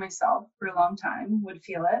 including myself, for a long time would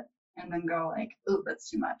feel it and then go oh, that's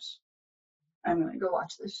too much. I'm going to go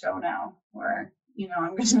watch this show now. Or,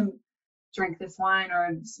 I'm going to drink this wine or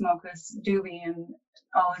smoke this doobie, and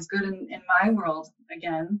all is good in my world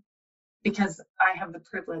again, because I have the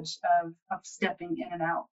privilege of stepping in and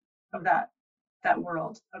out of that that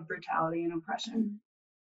world of brutality and oppression.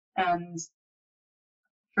 And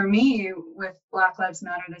for me, with Black Lives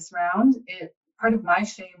Matter this round, part of my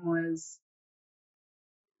shame was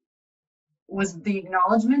the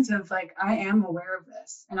acknowledgement of like, I am aware of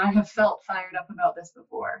this and I have felt fired up about this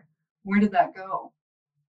before. Where did that go?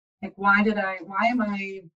 Like, why am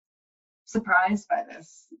I surprised by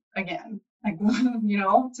this again? Like, you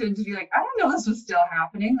know, to be like, I don't know this was still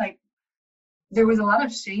happening. Like, there was a lot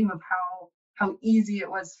of shame of how easy it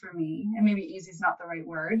was for me, and maybe easy is not the right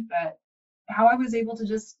word, but how I was able to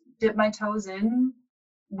just dip my toes in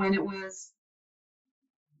when it was,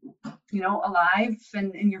 you know, alive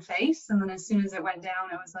and in your face. And then as soon as it went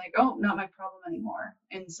down, it was like, oh, not my problem anymore.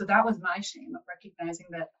 And so that was my shame of recognizing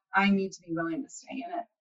that I need to be willing to stay in it.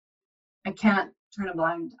 I can't turn a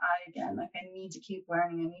blind eye again. Like, I need to keep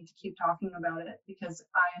learning. I need to keep talking about it because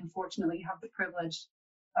I unfortunately have the privilege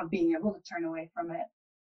of being able to turn away from it.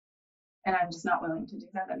 And I'm just not willing to do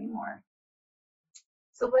that anymore.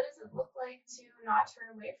 So what does it look like to not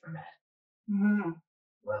turn away from it? Mm-hmm.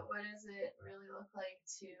 What does it really look like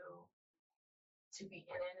to be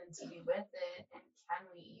in it and to be with it? And can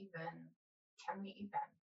we even?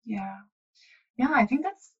 Yeah, I think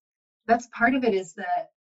that's part of it, is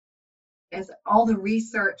all the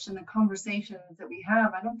research and the conversations that we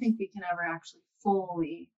have, I don't think we can ever actually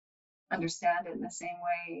fully understand it in the same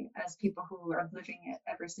way as people who are living it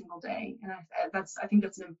every single day. And I think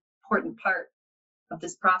that's an important part of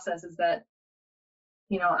this process, is that,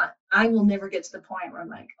 you know, I will never get to the point where I'm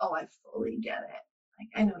like, oh, I fully get it. Like,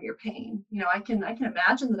 I know your pain. You know, I can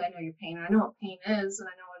imagine that I know your pain, and I know what pain is, and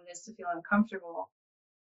I know what it is to feel uncomfortable.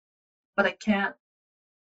 But I can't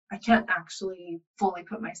actually fully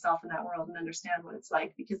put myself in that world and understand what it's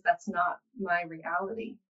like, because that's not my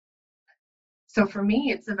reality. So for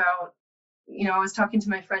me, it's about, you know, I was talking to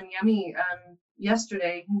my friend Yemi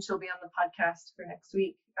yesterday, and she'll be on the podcast for next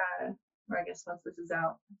week, or I guess once this is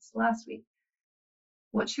out, it's last week.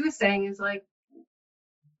 What she was saying is like,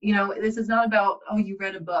 you know, this is not about, oh, you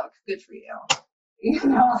read a book, good for you. You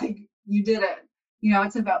know, like, you did it. You know,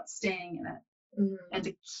 it's about staying in it. Mm-hmm. And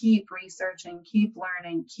to keep researching, keep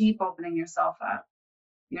learning, keep opening yourself up.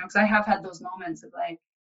 You know, because I have had those moments of like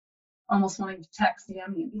almost wanting to text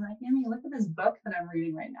Yemi and be like, Yemi, look at this book that I'm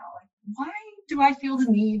reading right now. Like, why do I feel the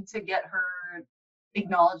need to get her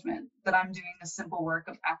acknowledgement that I'm doing the simple work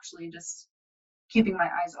of actually just keeping my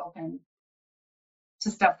eyes open to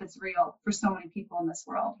stuff that's real for so many people in this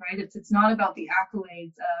world, right? It's not about the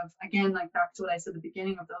accolades of, again, like back to what I said at the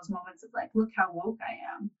beginning, of those moments of like, look how woke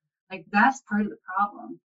I am. Like, that's part of the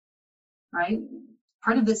problem, right?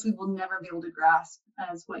 Part of this we will never be able to grasp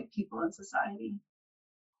as white people in society,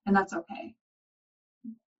 and that's okay.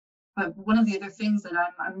 But one of the other things that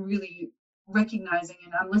I'm really recognizing,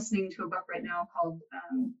 and I'm listening to a book right now called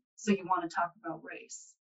So You Want to Talk About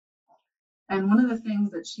Race. And one of the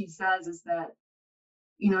things that she says is that,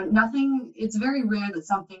 you know, it's very rare that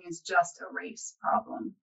something is just a race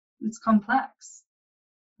problem. It's complex,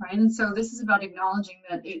 right? And so this is about acknowledging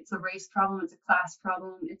that it's a race problem, it's a class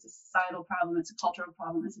problem, it's a societal problem, it's a cultural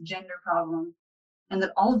problem, it's a gender problem, and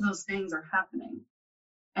that all of those things are happening.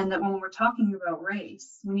 And that when we're talking about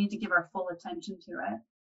race, we need to give our full attention to it.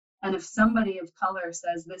 And if somebody of color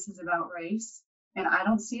says this is about race, and I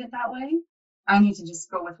don't see it that way, I need to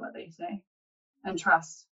just go with what they say and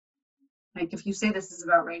trust. Like, if you say this is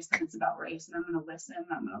about race, then it's about race, and I'm going to listen, and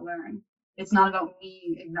I'm going to learn. It's not about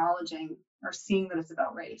me acknowledging or seeing that it's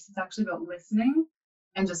about race. It's actually about listening,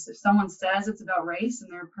 and just if someone says it's about race and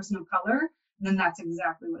they're a person of color, then that's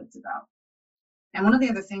exactly what it's about. And one of the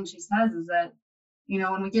other things she says is that, you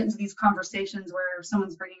know, when we get into these conversations where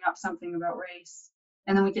someone's bringing up something about race,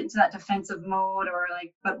 and then we get into that defensive mode, or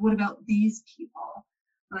like, but what about these people?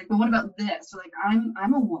 Or like, but what about this? Or like,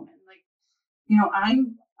 I'm a woman. Like, you know,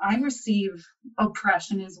 I receive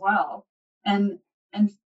oppression as well. And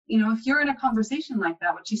you know, if you're in a conversation like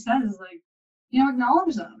that, what she says is like, you know,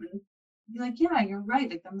 acknowledge them and be like, yeah, you're right.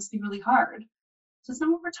 Like, that must be really hard. So that's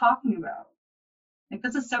not what we're talking about. Like,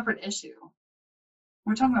 that's a separate issue.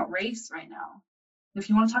 We're talking about race right now. If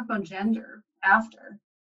you want to talk about gender after,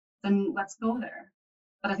 then let's go there.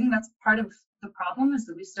 But I think that's part of the problem, is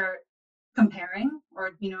that we start comparing,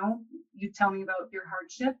 or, you know, you tell me about your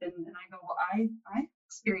hardship and I go, well, I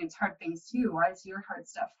experience hard things too. Why is your hard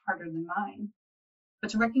stuff harder than mine?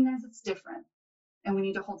 But to recognize it's different, and we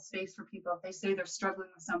need to hold space for people. If they say they're struggling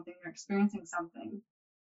with something, they're experiencing something,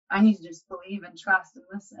 I need to just believe and trust and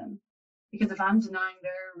listen. Because if I'm denying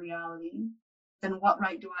their reality, then what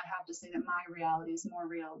right do I have to say that my reality is more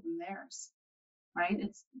real than theirs, right?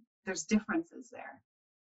 There's differences there.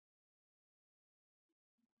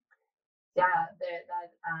 Yeah,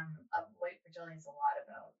 white fragility is a lot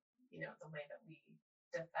about, the way that we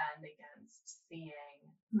defend against seeing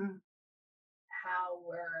Mm. how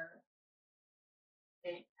we're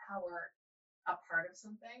a part of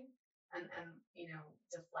something, and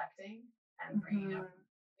deflecting and bringing up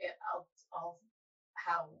it all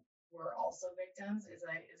how we're also victims is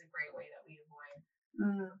a great way that we avoid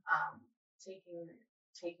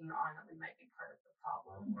taking on that we might be part of the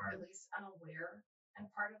problem, or at least unaware and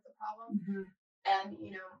part of the problem. And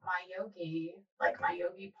my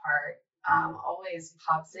yogi part always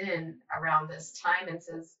pops in around this time and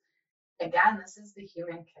says, again, this is the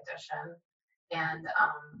human condition, and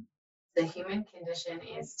the human condition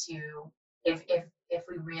is to, if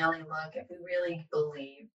we really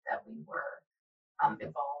believe that we were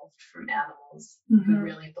evolved from animals, we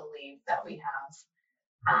really believe that we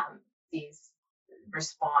have these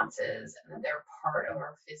responses and that they're part of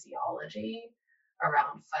our physiology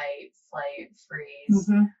around fight, flight, freeze.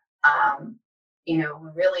 We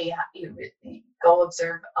really go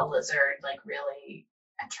observe a lizard, like really,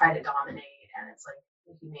 and try to dominate, and it's like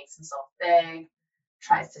he makes himself big,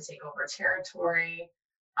 tries to take over territory.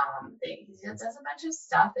 He does a bunch of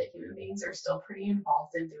stuff that human beings are still pretty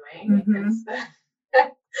involved in doing.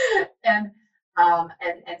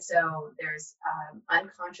 And so there's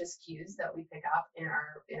unconscious cues that we pick up in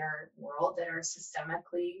our world that are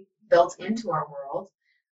systemically built into our world,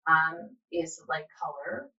 is like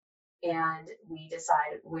color, and we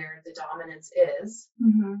decide where the dominance is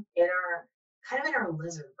in our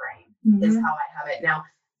lizard brain is how I have it now.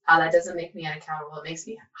 That doesn't make me unaccountable. It makes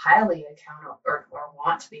me highly accountable, or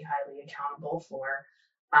want to be highly accountable for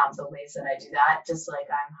the ways that I do that, just like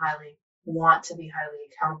want to be highly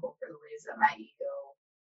accountable for the ways that my ego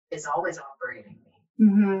is always operating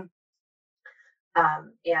me.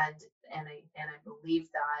 And I believe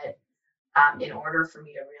that in order for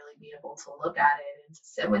me to really be able to look at it and to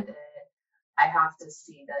sit with it, I have to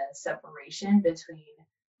see the separation between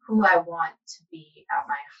who I want to be at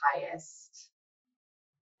my highest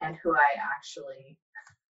and who I actually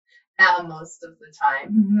am most of the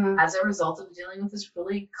time, as a result of dealing with this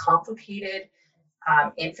really complicated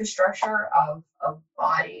infrastructure of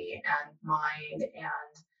body and mind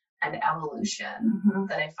and evolution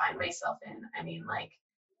that I find myself in. I mean, like,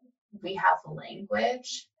 we have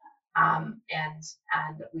language, and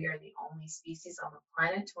we are the only species on the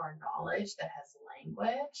planet, to our knowledge, that has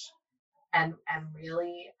language. And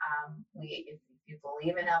really, if you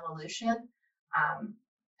believe in evolution,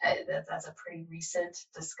 that's a pretty recent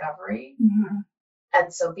discovery.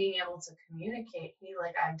 And so being able to communicate, hey,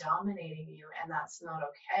 like, I'm dominating you and that's not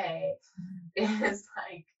okay, is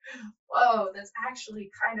like, whoa, that's actually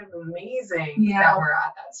kind of amazing that we're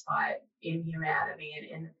at that spot in humanity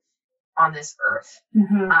and on this earth.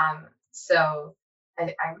 So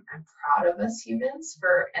I'm proud of us humans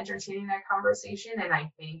for entertaining that conversation, and I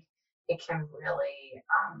think it can really,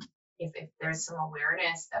 if there's some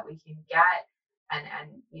awareness that we can get and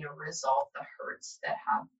resolve the hurts that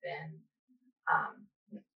have been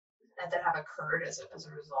that have occurred as a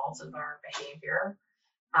result of our behavior,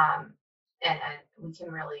 and we can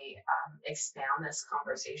really expand this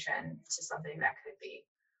conversation to something that could be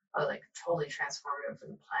like totally transformative for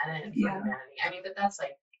the planet and for humanity. I mean, but that's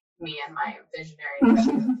like me and my visionary,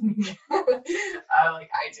 like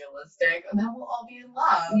idealistic, and then we'll all be in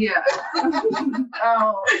love. Yeah.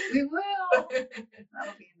 Oh, we will.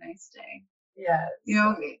 That'll be a nice day. Yeah.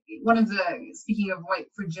 Speaking of white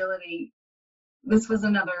fragility, this was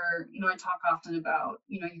another, I talk often about,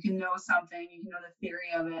 you can know something, you can know the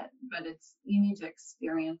theory of it, but you need to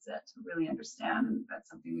experience it to really understand. And that's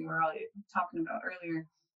something we were already talking about earlier.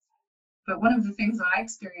 But one of the things that I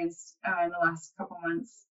experienced in the last couple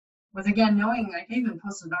months was, again, knowing, I even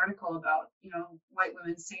posted an article about, white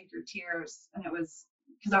women save your tears. And it was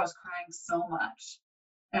because I was crying so much,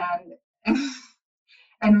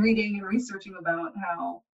 and reading and researching about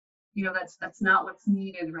how, that's not what's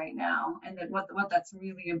needed right now, and that what that's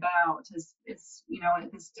really about is this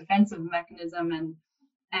defensive mechanism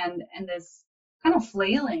and this kind of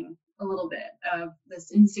flailing a little bit of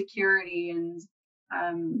this insecurity, and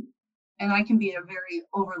I can be a very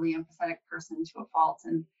overly empathetic person to a fault,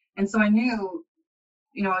 and so I knew,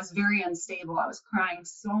 I was very unstable. I was crying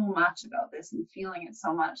so much about this and feeling it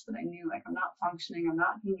so much that I knew, like, I'm not functioning, I'm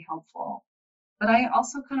not being helpful. But I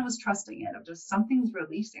also kind of was trusting it, of just something's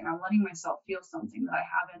releasing. I'm letting myself feel something that I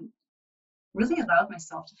haven't really allowed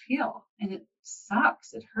myself to feel. And it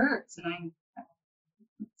sucks, it hurts, and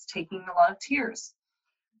it's taking a lot of tears.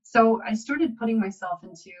 So I started putting myself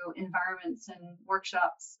into environments and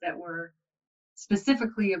workshops that were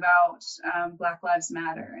specifically about Black Lives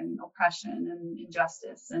Matter and oppression and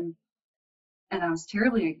injustice. And and I was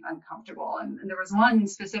terribly uncomfortable. And there was one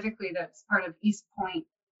specifically that's part of East Point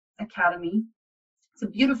Academy. It's a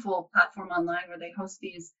beautiful platform online where they host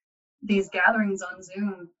these gatherings on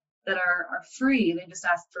Zoom that are free. They just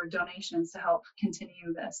ask for donations to help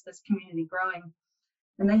continue this community growing.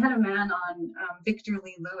 And they had a man on, Victor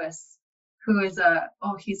Lee Lewis, who is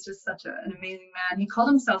he's just such an amazing man. He called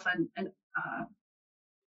himself an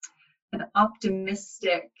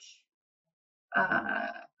optimistic,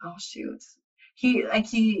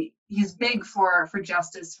 he's big for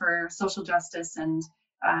justice, for social justice, and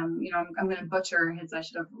I'm going to butcher his, I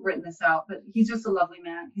should have written this out, but he's just a lovely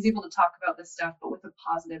man. He's able to talk about this stuff, but with a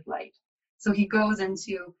positive light. So he goes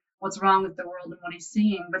into what's wrong with the world and what he's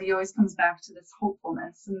seeing, but he always comes back to this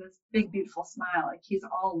hopefulness and this big, beautiful smile. Like, he's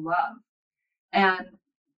all love.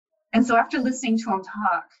 And so after listening to him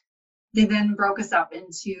talk, they then broke us up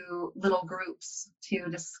into little groups to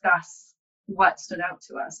discuss what stood out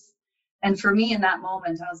to us. And for me in that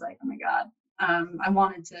moment, I was like, oh my God, I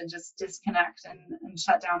wanted to just disconnect and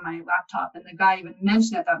shut down my laptop. And the guy even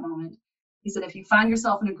mentioned at that moment, he said, if you find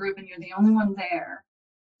yourself in a group and you're the only one there,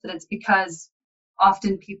 that it's because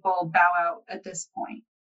often people bow out at this point.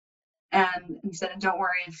 And he said, and don't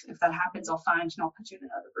worry, if that happens, I'll find you and I'll put you in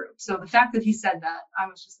another group. So the fact that he said that, I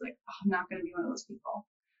was just like, oh, I'm not going to be one of those people.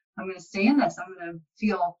 I'm going to stay in this. I'm going to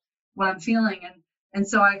feel what I'm feeling. And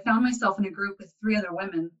so I found myself in a group with 3 other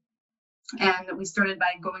women. And we started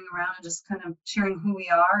by going around and just kind of sharing who we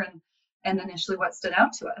are and initially what stood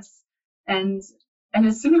out to us. And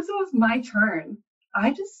as soon as it was my turn,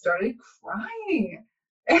 I just started crying.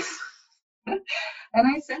 And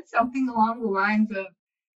I said something along the lines of,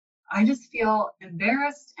 I just feel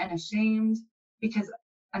embarrassed and ashamed because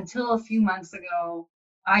until a few months ago,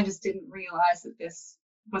 I just didn't realize that this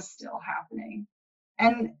was still happening.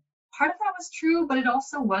 And part of that was true, but it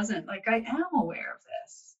also wasn't. Like, I am aware of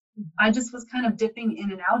this. I just was kind of dipping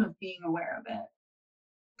in and out of being aware of it.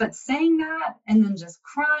 But saying that and then just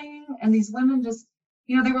crying, and these women just,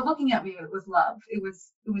 they were looking at me with love. It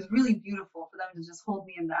was really beautiful for them to just hold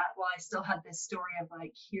me in that while I still had this story of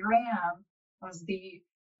like, here I am.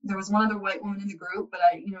 There was one other white woman in the group, but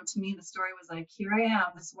to me, the story was like, here I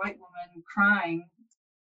am, this white woman crying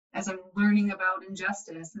as I'm learning about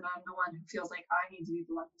injustice, and I'm the one who feels like I need to be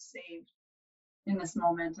the one who's saved in this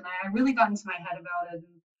moment. And I really got into my head about it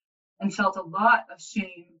and felt a lot of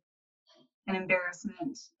shame and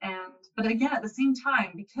embarrassment. But again, at the same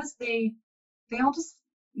time, because they all just,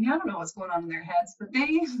 I don't know what's going on in their heads, but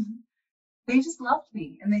they just loved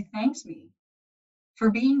me and they thanked me for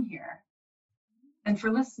being here and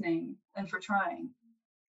for listening and for trying.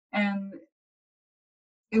 And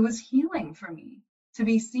it was healing for me to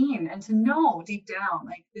be seen and to know deep down,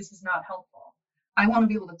 like, this is not helpful. I want to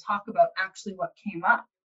be able to talk about actually what came up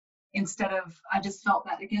instead of, I just felt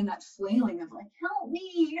that, again, that flailing of like, help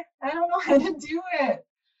me, I don't know how to do it.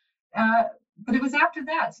 But it was after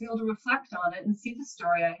that to be able to reflect on it and see the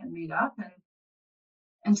story I had made up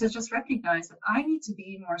and to just recognize that I need to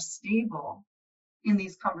be more stable in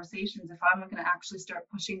these conversations if I'm going to actually start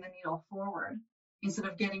pushing the needle forward instead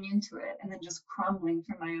of getting into it and then just crumbling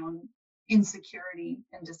from my own insecurity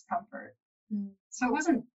and discomfort. So it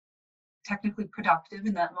wasn't technically productive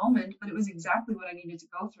in that moment, but it was exactly what I needed to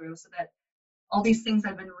go through so that all these things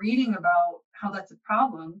I've been reading about how that's a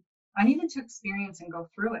problem, I needed to experience and go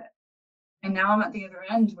through it. And now I'm at the other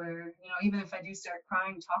end where, even if I do start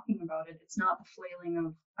crying, talking about it, it's not the flailing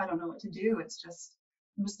of, I don't know what to do. It's just,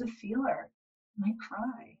 I'm just a feeler. And I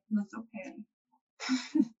cry, and that's okay.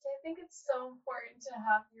 I think it's so important to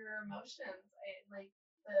have your emotions.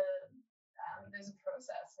 There's a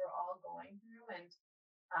process we're all going through, and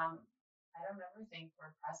I don't ever think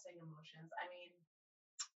we're pressing emotions. I mean,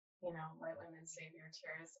 white women save your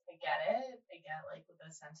tears. I get it. I get like the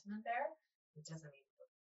sentiment there. It doesn't mean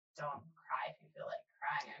don't cry if you feel like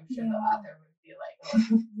crying. I'm sure the author would be like,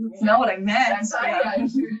 that's not what I meant. I'm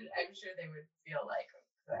sure they would feel like,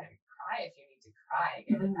 cry if you need to cry,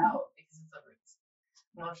 get it out, because it's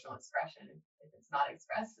emotional expression. If it's not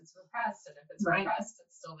expressed, it's repressed, and if it's repressed,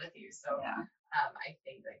 it's still with you. So I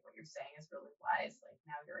think like what you're saying is really wise. Like,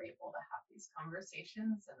 now you're able to have these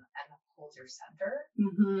conversations and hold your center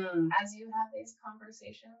as you have these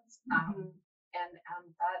conversations. And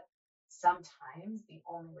that sometimes the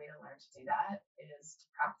only way to learn to do that is to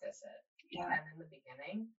practice it. And in the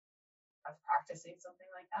beginning of practicing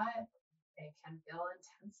something like that, it can feel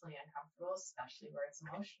intensely uncomfortable, especially where it's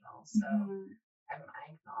emotional. So I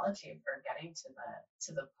acknowledge you for getting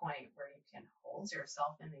to the point where you can hold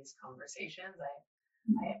yourself in these conversations. I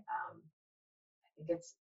think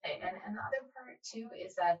it's, and the other part too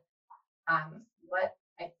is that what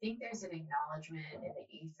I think there's an acknowledgement in the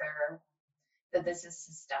ether that this is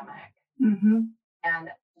systemic. Mm-hmm. And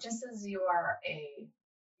just as you are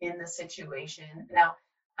in the situation now,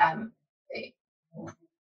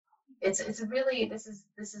 it's really, this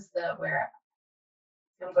is the where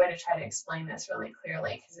I'm going to try to explain this really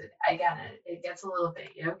clearly, because it gets a little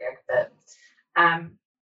bit yogic, but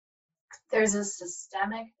there's a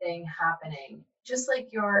systemic thing happening, just like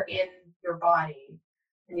you're in your body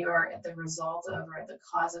and you're the result of, or the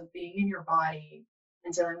cause of being in your body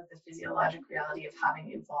and dealing with the physiologic reality of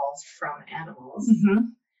having evolved from animals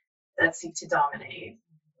that seek to dominate.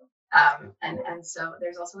 And so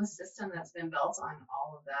there's also a system that's been built on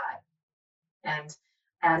all of that,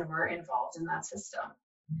 and we're involved in that system.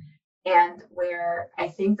 And where I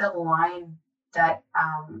think the line that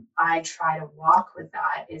I try to walk with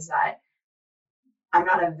that is that I'm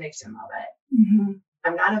not a victim of it.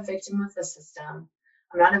 I'm not a victim of the system.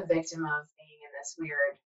 I'm not a victim of being in this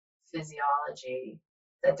weird physiology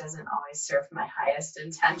that doesn't always serve my highest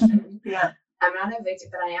intention. Yeah. I'm not a victim,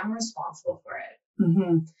 but I am responsible for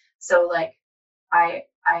it. So like,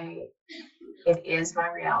 it is my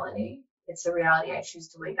reality. It's the reality I choose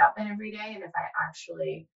to wake up in every day. And if I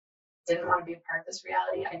actually didn't want to be a part of this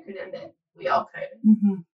reality, I could end it. We all could.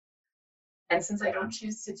 And since I don't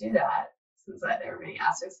choose to do that, since there are many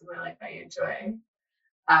aspects of my life I enjoy,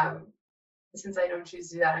 since I don't choose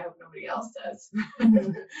to do that, I hope nobody else does.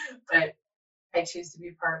 But I choose to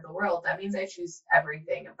be part of the world. That means I choose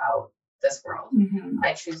everything about this world.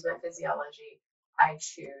 I choose my physiology. I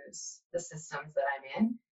choose the systems that I'm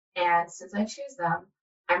in. And since I choose them,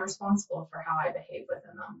 I'm responsible for how I behave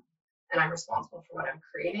within them. And I'm responsible for what I'm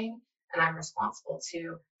creating. And I'm responsible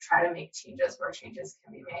to try to make changes where changes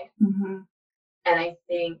can be made. And I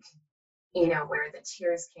think, where the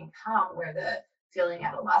tears can come, where the feeling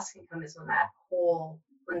at a loss can come, is when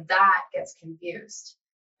that gets confused.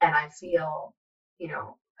 And I feel,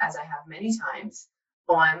 as I have many times,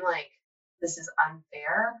 I'm like, this is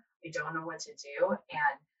unfair. I don't know what to do.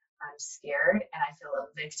 And I'm scared, and I feel a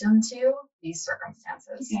victim to these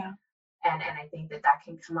circumstances. Yeah. And I think that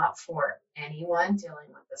can come up for anyone dealing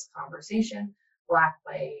with this conversation, Black,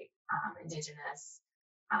 white, Indigenous,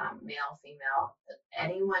 male, female.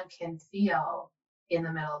 Anyone can feel in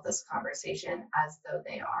the middle of this conversation as though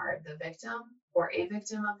they are the victim or a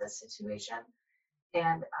victim of the situation.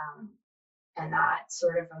 And that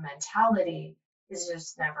sort of a mentality is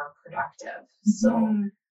just never productive. So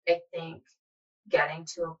I think getting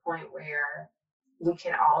to a point where we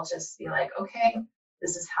can all just be like, okay,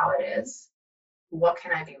 this is how it is. What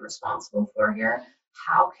can I be responsible for here?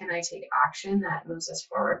 How can I take action that moves us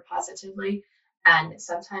forward positively? And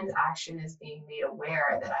sometimes action is being made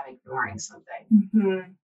aware that I'm ignoring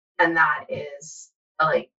something. And that is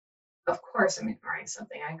like, of course I'm ignoring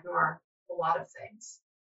something. I ignore a lot of things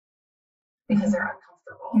because they're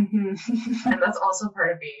uncomfortable. And that's also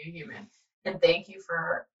part of being a human. And thank you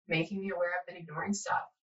for making me aware I've been ignoring stuff.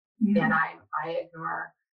 And I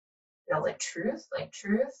ignore, like truth. Like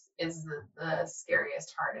truth is the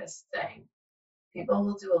scariest, hardest thing. People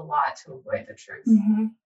will do a lot to avoid the truth.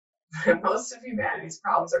 Most of humanity's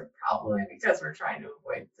problems are probably because we're trying to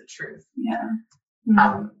avoid the truth.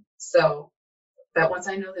 So, but once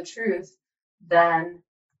I know the truth, then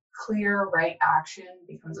clear, right action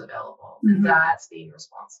becomes available. And that's being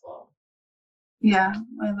responsible. Yeah,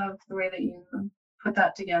 I love the way that you put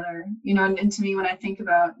that together. And to me, when I think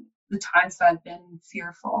about the times that I've been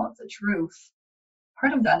fearful of the truth,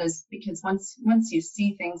 part of that is because once you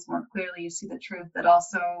see things more clearly, you see the truth, that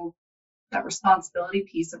also that responsibility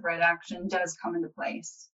piece of right action does come into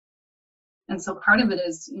place. And so part of it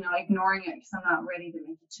is, ignoring it because I'm not ready to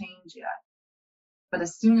make a change yet. But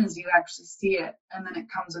as soon as you actually see it, and then it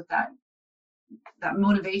comes with that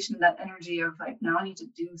motivation, that energy of like, now I need to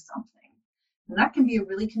do something. And that can be a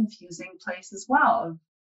really confusing place as well. Of,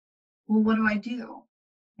 well, what do I do?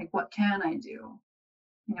 Like, what can I do?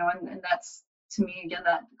 And that's, to me, again,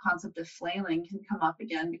 that concept of flailing can come up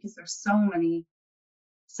again because there's so many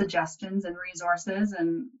suggestions and resources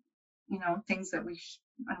and, things that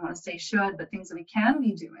I don't want to say should, but things that we can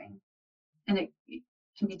be doing. And it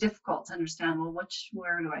can be difficult to understand, well,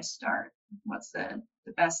 where do I start? What's the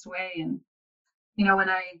best way? And, when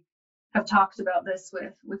I have talked about this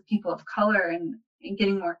with people of color and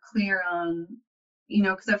getting more clear on,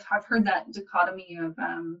 because I've heard that dichotomy of,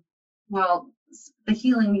 well, the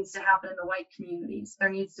healing needs to happen in the white communities. There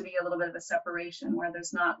needs to be a little bit of a separation where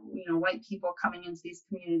there's not, white people coming into these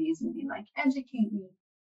communities and being like, educate me.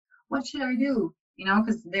 What should I do?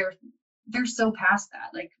 Because they're so past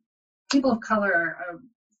that. Like, people of color are,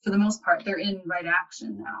 for the most part, they're in right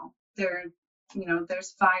action now.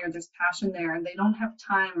 There's fire, there's passion there, and they don't have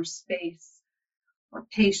time or space or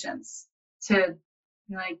patience to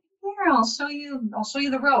be like, here, I'll show you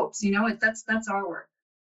the ropes, you know, that's our work.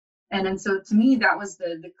 And so to me, that was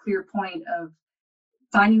the clear point of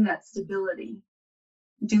finding that stability,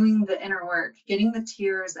 doing the inner work, getting the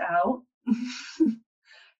tears out,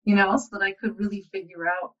 you know, so that I could really figure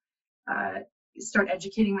out, start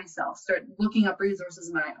educating myself, start looking up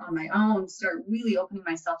resources on my own, start really opening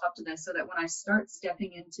myself up to this, so that when I start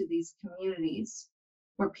stepping into these communities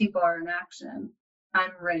where people are in action,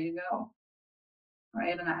 I'm ready to go,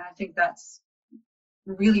 right? And I think that's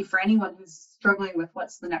really, for anyone who's struggling with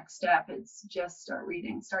what's the next step, it's just start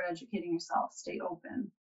reading, start educating yourself, stay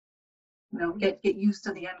open, you know, get used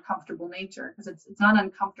to the uncomfortable nature, because it's not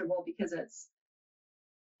uncomfortable because it's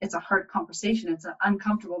a hard conversation. It's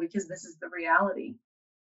uncomfortable because this is the reality.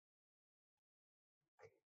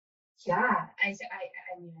 Yeah, I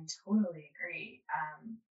mean, I totally agree.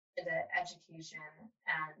 The education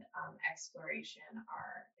and exploration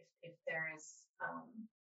are, if there is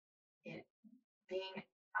it being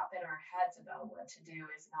up in our heads about what to do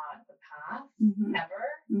is not the path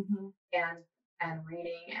ever. And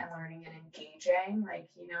reading and learning and engaging, like,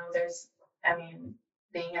 you know, I mean,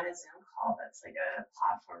 being on a Zoom call, that's like a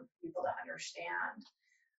platform for people to understand,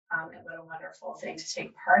 and what a wonderful thing to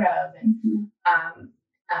take part of, and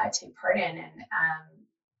take part in,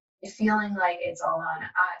 and feeling like it's all on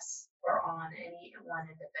us or on any one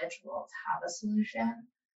individual to have a solution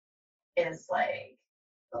is like,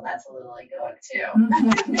 well, that's a little egoic too.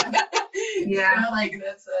 Yeah. You know, like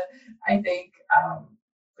I think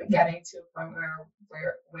getting to a point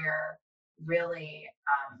where we're really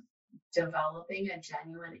developing a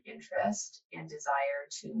genuine interest and desire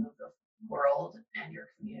to move the world and your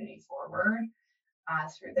community forward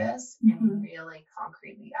through this, and really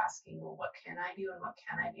concretely asking, well, what can I do and what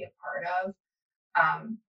can I be a part of?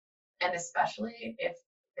 And especially if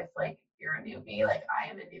like you're a newbie, like I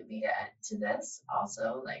am a newbie to this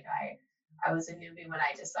also. Like I was a newbie when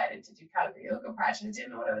I decided to do Calgary yoga practice. I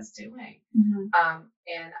didn't know what I was doing. And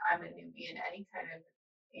I'm a newbie in any kind of,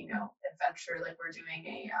 you know, adventure. Like we're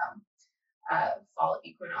doing a fall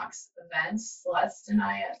equinox event, Celeste and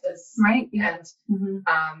I, at this, right? Yeah.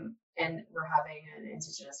 And we're having an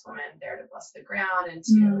Indigenous woman there to bless the ground and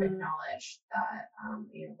to acknowledge that,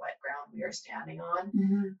 you know, what ground we are standing on.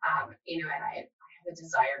 You know, and I have a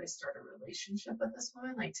desire to start a relationship with this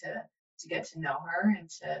woman, like to get to know her and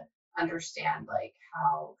to understand like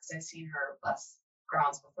how, because I've seen her bless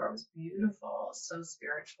grounds before. It was beautiful, so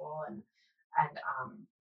spiritual, and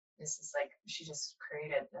this is like, she just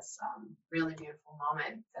created this really beautiful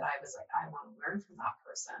moment that I was like, I want to learn from that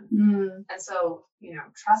person. And so, you know,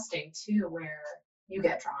 trusting too where you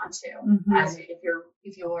get drawn to, as if you're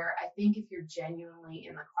I think if you're genuinely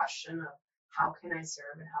in the question of how can I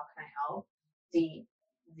serve and how can I help, the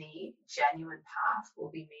genuine path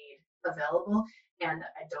will be made available. And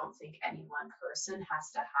I don't think any one person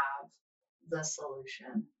has to have the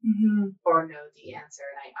solution or know the answer.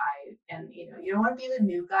 And you know, you don't want to be the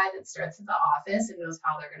new guy that starts at the office and knows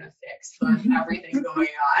how they're gonna fix everything going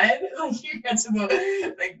on. Like you get to know,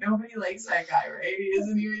 like nobody likes that guy, right?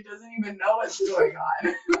 He doesn't even know what's going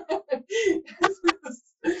on.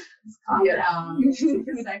 Just calm down, take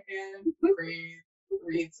a second, breathe,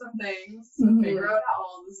 read some things, figure out how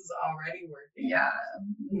all this is already working. Yeah,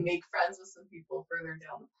 make friends with some people further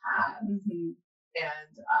down the path.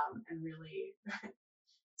 And really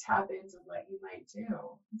tap into what you might do.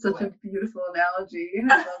 Such a beautiful analogy.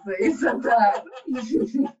 I love that you said that.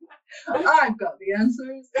 I've got the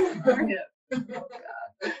answers. Oh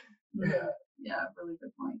God. Yeah, really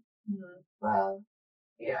good point. Well,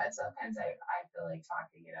 yeah, sometimes I feel like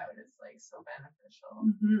talking it out is like so beneficial,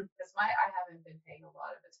 because I haven't been paying a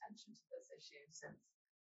lot of attention to this issue since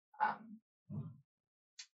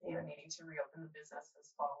you know, needing to reopen the business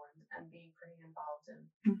this fall and being pretty involved, and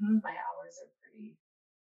my hours are pretty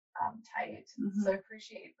tight. So I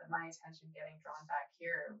appreciate my attention getting drawn back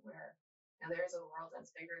here, where you know, there's a world that's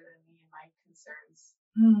bigger than me and my concerns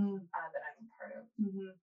that I'm a part of.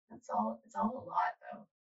 It's all a lot though.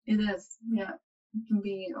 It is, yeah. It can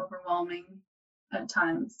be overwhelming at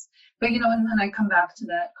times. But you know, and then I come back to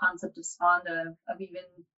that concept of Sponda, of even,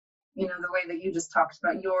 you know, the way that you just talked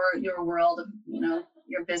about your world of, you know,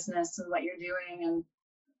 your business and what you're doing. And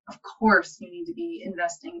of course you need to be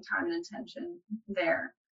investing time and attention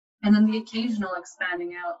there. And then the occasional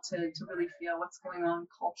expanding out to really feel what's going on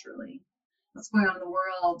culturally, what's going on in the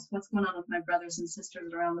world, what's going on with my brothers and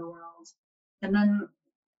sisters around the world. And then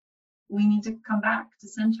we need to come back to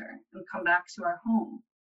center and come back to our home.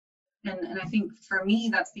 And I think for me,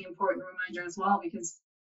 that's the important reminder as well, because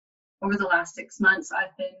over the last 6 months,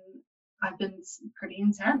 I've been pretty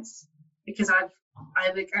intense. because I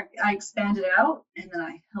expanded out and then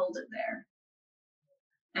I held it there,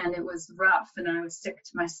 and it was rough, and I was sick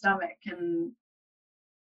to my stomach, and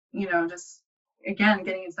just again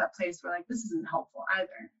getting into that place where like this isn't helpful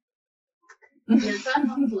either. It's not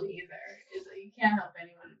helpful either. Is that you can't help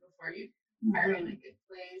anyone before you are in a good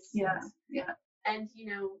place. Yeah. And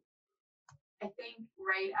I think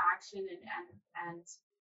right action and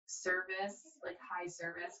service, like high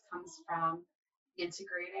service, comes from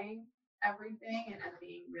integrating everything and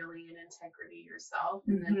being really in integrity yourself,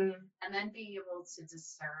 and then being able to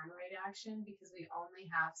discern right action, because we only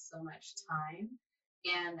have so much time,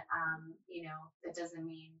 and that doesn't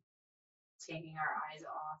mean taking our eyes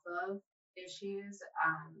off of issues,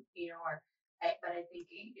 but I think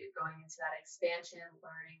going into that expansion,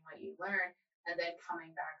 learning what you learn, and then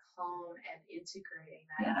coming back home and integrating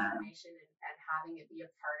that information and having it be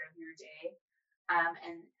a part of your day. And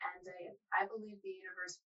I believe the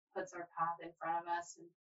universe puts our path in front of us, and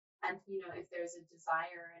if there's a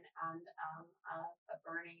desire and a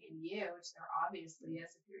burning in you, which there obviously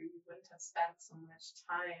is, if you wouldn't have spent so much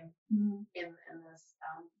time in this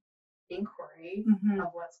inquiry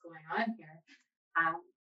of what's going on here,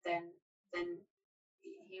 then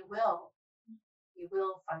you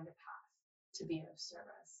will find a path to be of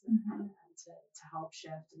service and to help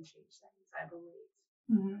shift and change things, I believe.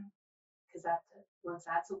 Because once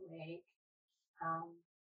that's awake, I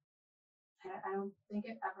don't think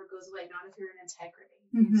it ever goes away. Not if you're in integrity.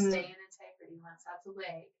 You stay in integrity. Once that's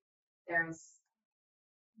awake, there's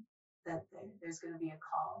going to be a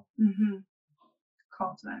call.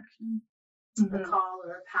 Call to action. A call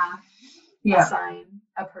or a path. Yeah. A sign.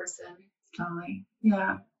 A person. Totally.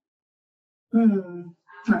 Yeah.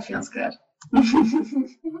 That feels good.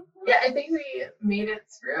 Yeah, I think we made it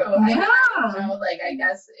through. Yeah. I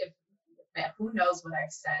guess who knows what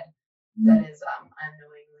I've said that is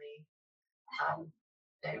unknowingly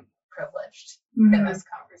privileged in this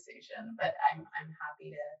conversation, but I'm happy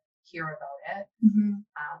to hear about it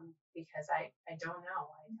because I don't know.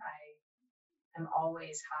 I'm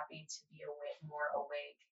always happy to be more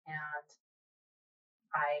awake, and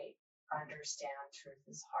I understand truth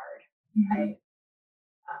is hard.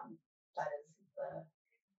 That is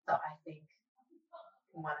I think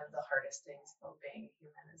one of the hardest things about being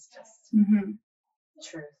human is just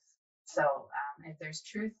truth. So if there's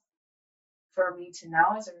truth for me to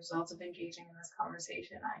know as a result of engaging in this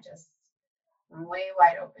conversation, I'm way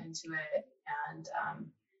wide open to it, and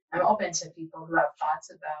I'm open to people who have thoughts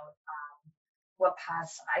about what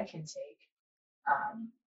paths I can take.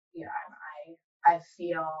 I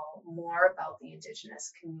feel more about the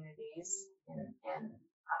Indigenous communities in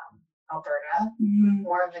Alberta,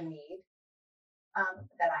 more of a need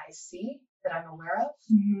that I see, that I'm aware of,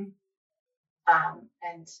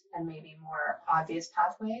 and maybe more obvious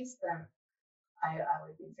pathways. But I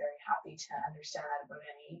would be very happy to understand that about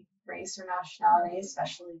any race or nationality,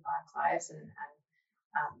 especially Black lives. And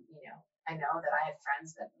I know that I have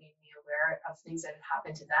friends that made me aware of things that had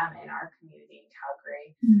happened to them in our community in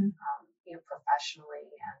Calgary, professionally,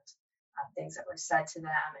 and things that were said to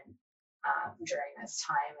them and during this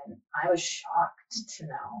time. And I was shocked to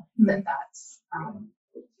know that that's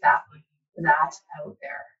that out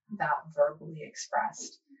there, that verbally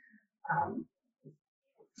expressed.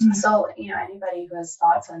 So, anybody who has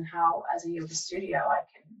thoughts on how, as a yoga studio, I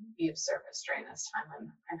can be of service during this time,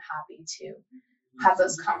 I'm happy to have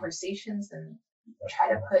those conversations and try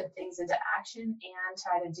to put things into action, and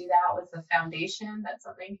try to do that with the foundation that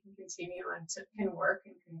something can continue and can work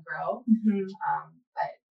and can grow.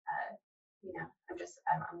 But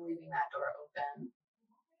I'm leaving that door open.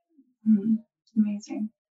 Amazing.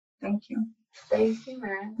 Thank you. Thank you,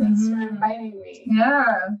 Maren. Thanks for inviting me.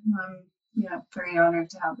 Yeah. I'm very honored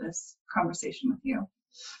to have this conversation with you.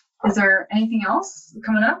 Is there anything else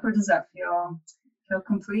coming up, or does that feel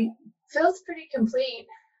complete? Feels pretty complete.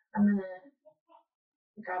 I'm gonna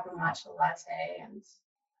grab a matcha latte and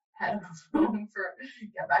head home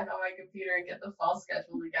get back on my computer and get the fall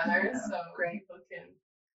schedule together, so great people can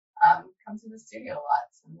come to the studio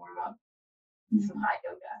lots and warm up some hot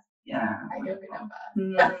yoga. Yeah. Hot yoga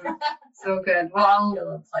nova. So good. Well, I'll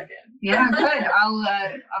plug in. Yeah, good. I'll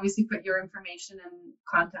obviously put your information and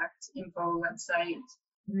contact info, website,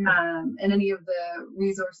 and any of the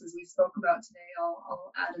resources we spoke about today.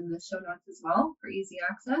 I'll add in the show notes as well for easy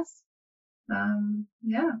access. And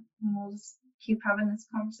we'll just keep having this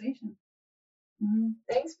conversation.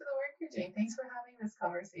 Thanks for the work you're doing. Thanks for having this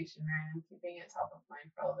conversation, Maren, and keeping it top of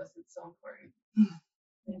mind for all of us. It's so important.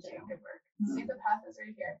 Thank you. Good work. See, the path is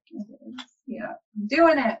right here. It is. Yeah, I'm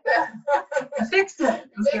doing it. I fixed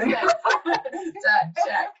it. Done.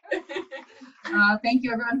 Check. Thank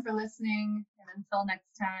you everyone for listening. And until next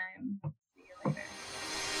time, see you later.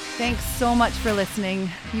 Thanks so much for listening.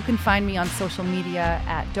 You can find me on social media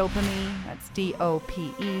at Dopame, that's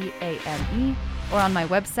DOPEAME, or on my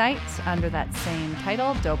website under that same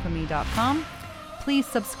title, dopame.com. Please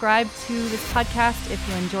subscribe to this podcast if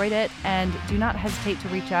you enjoyed it, and do not hesitate to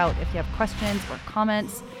reach out if you have questions or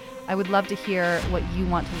comments. I would love to hear what you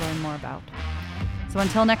want to learn more about. So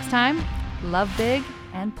until next time, love big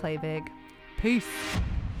and play big. Peace.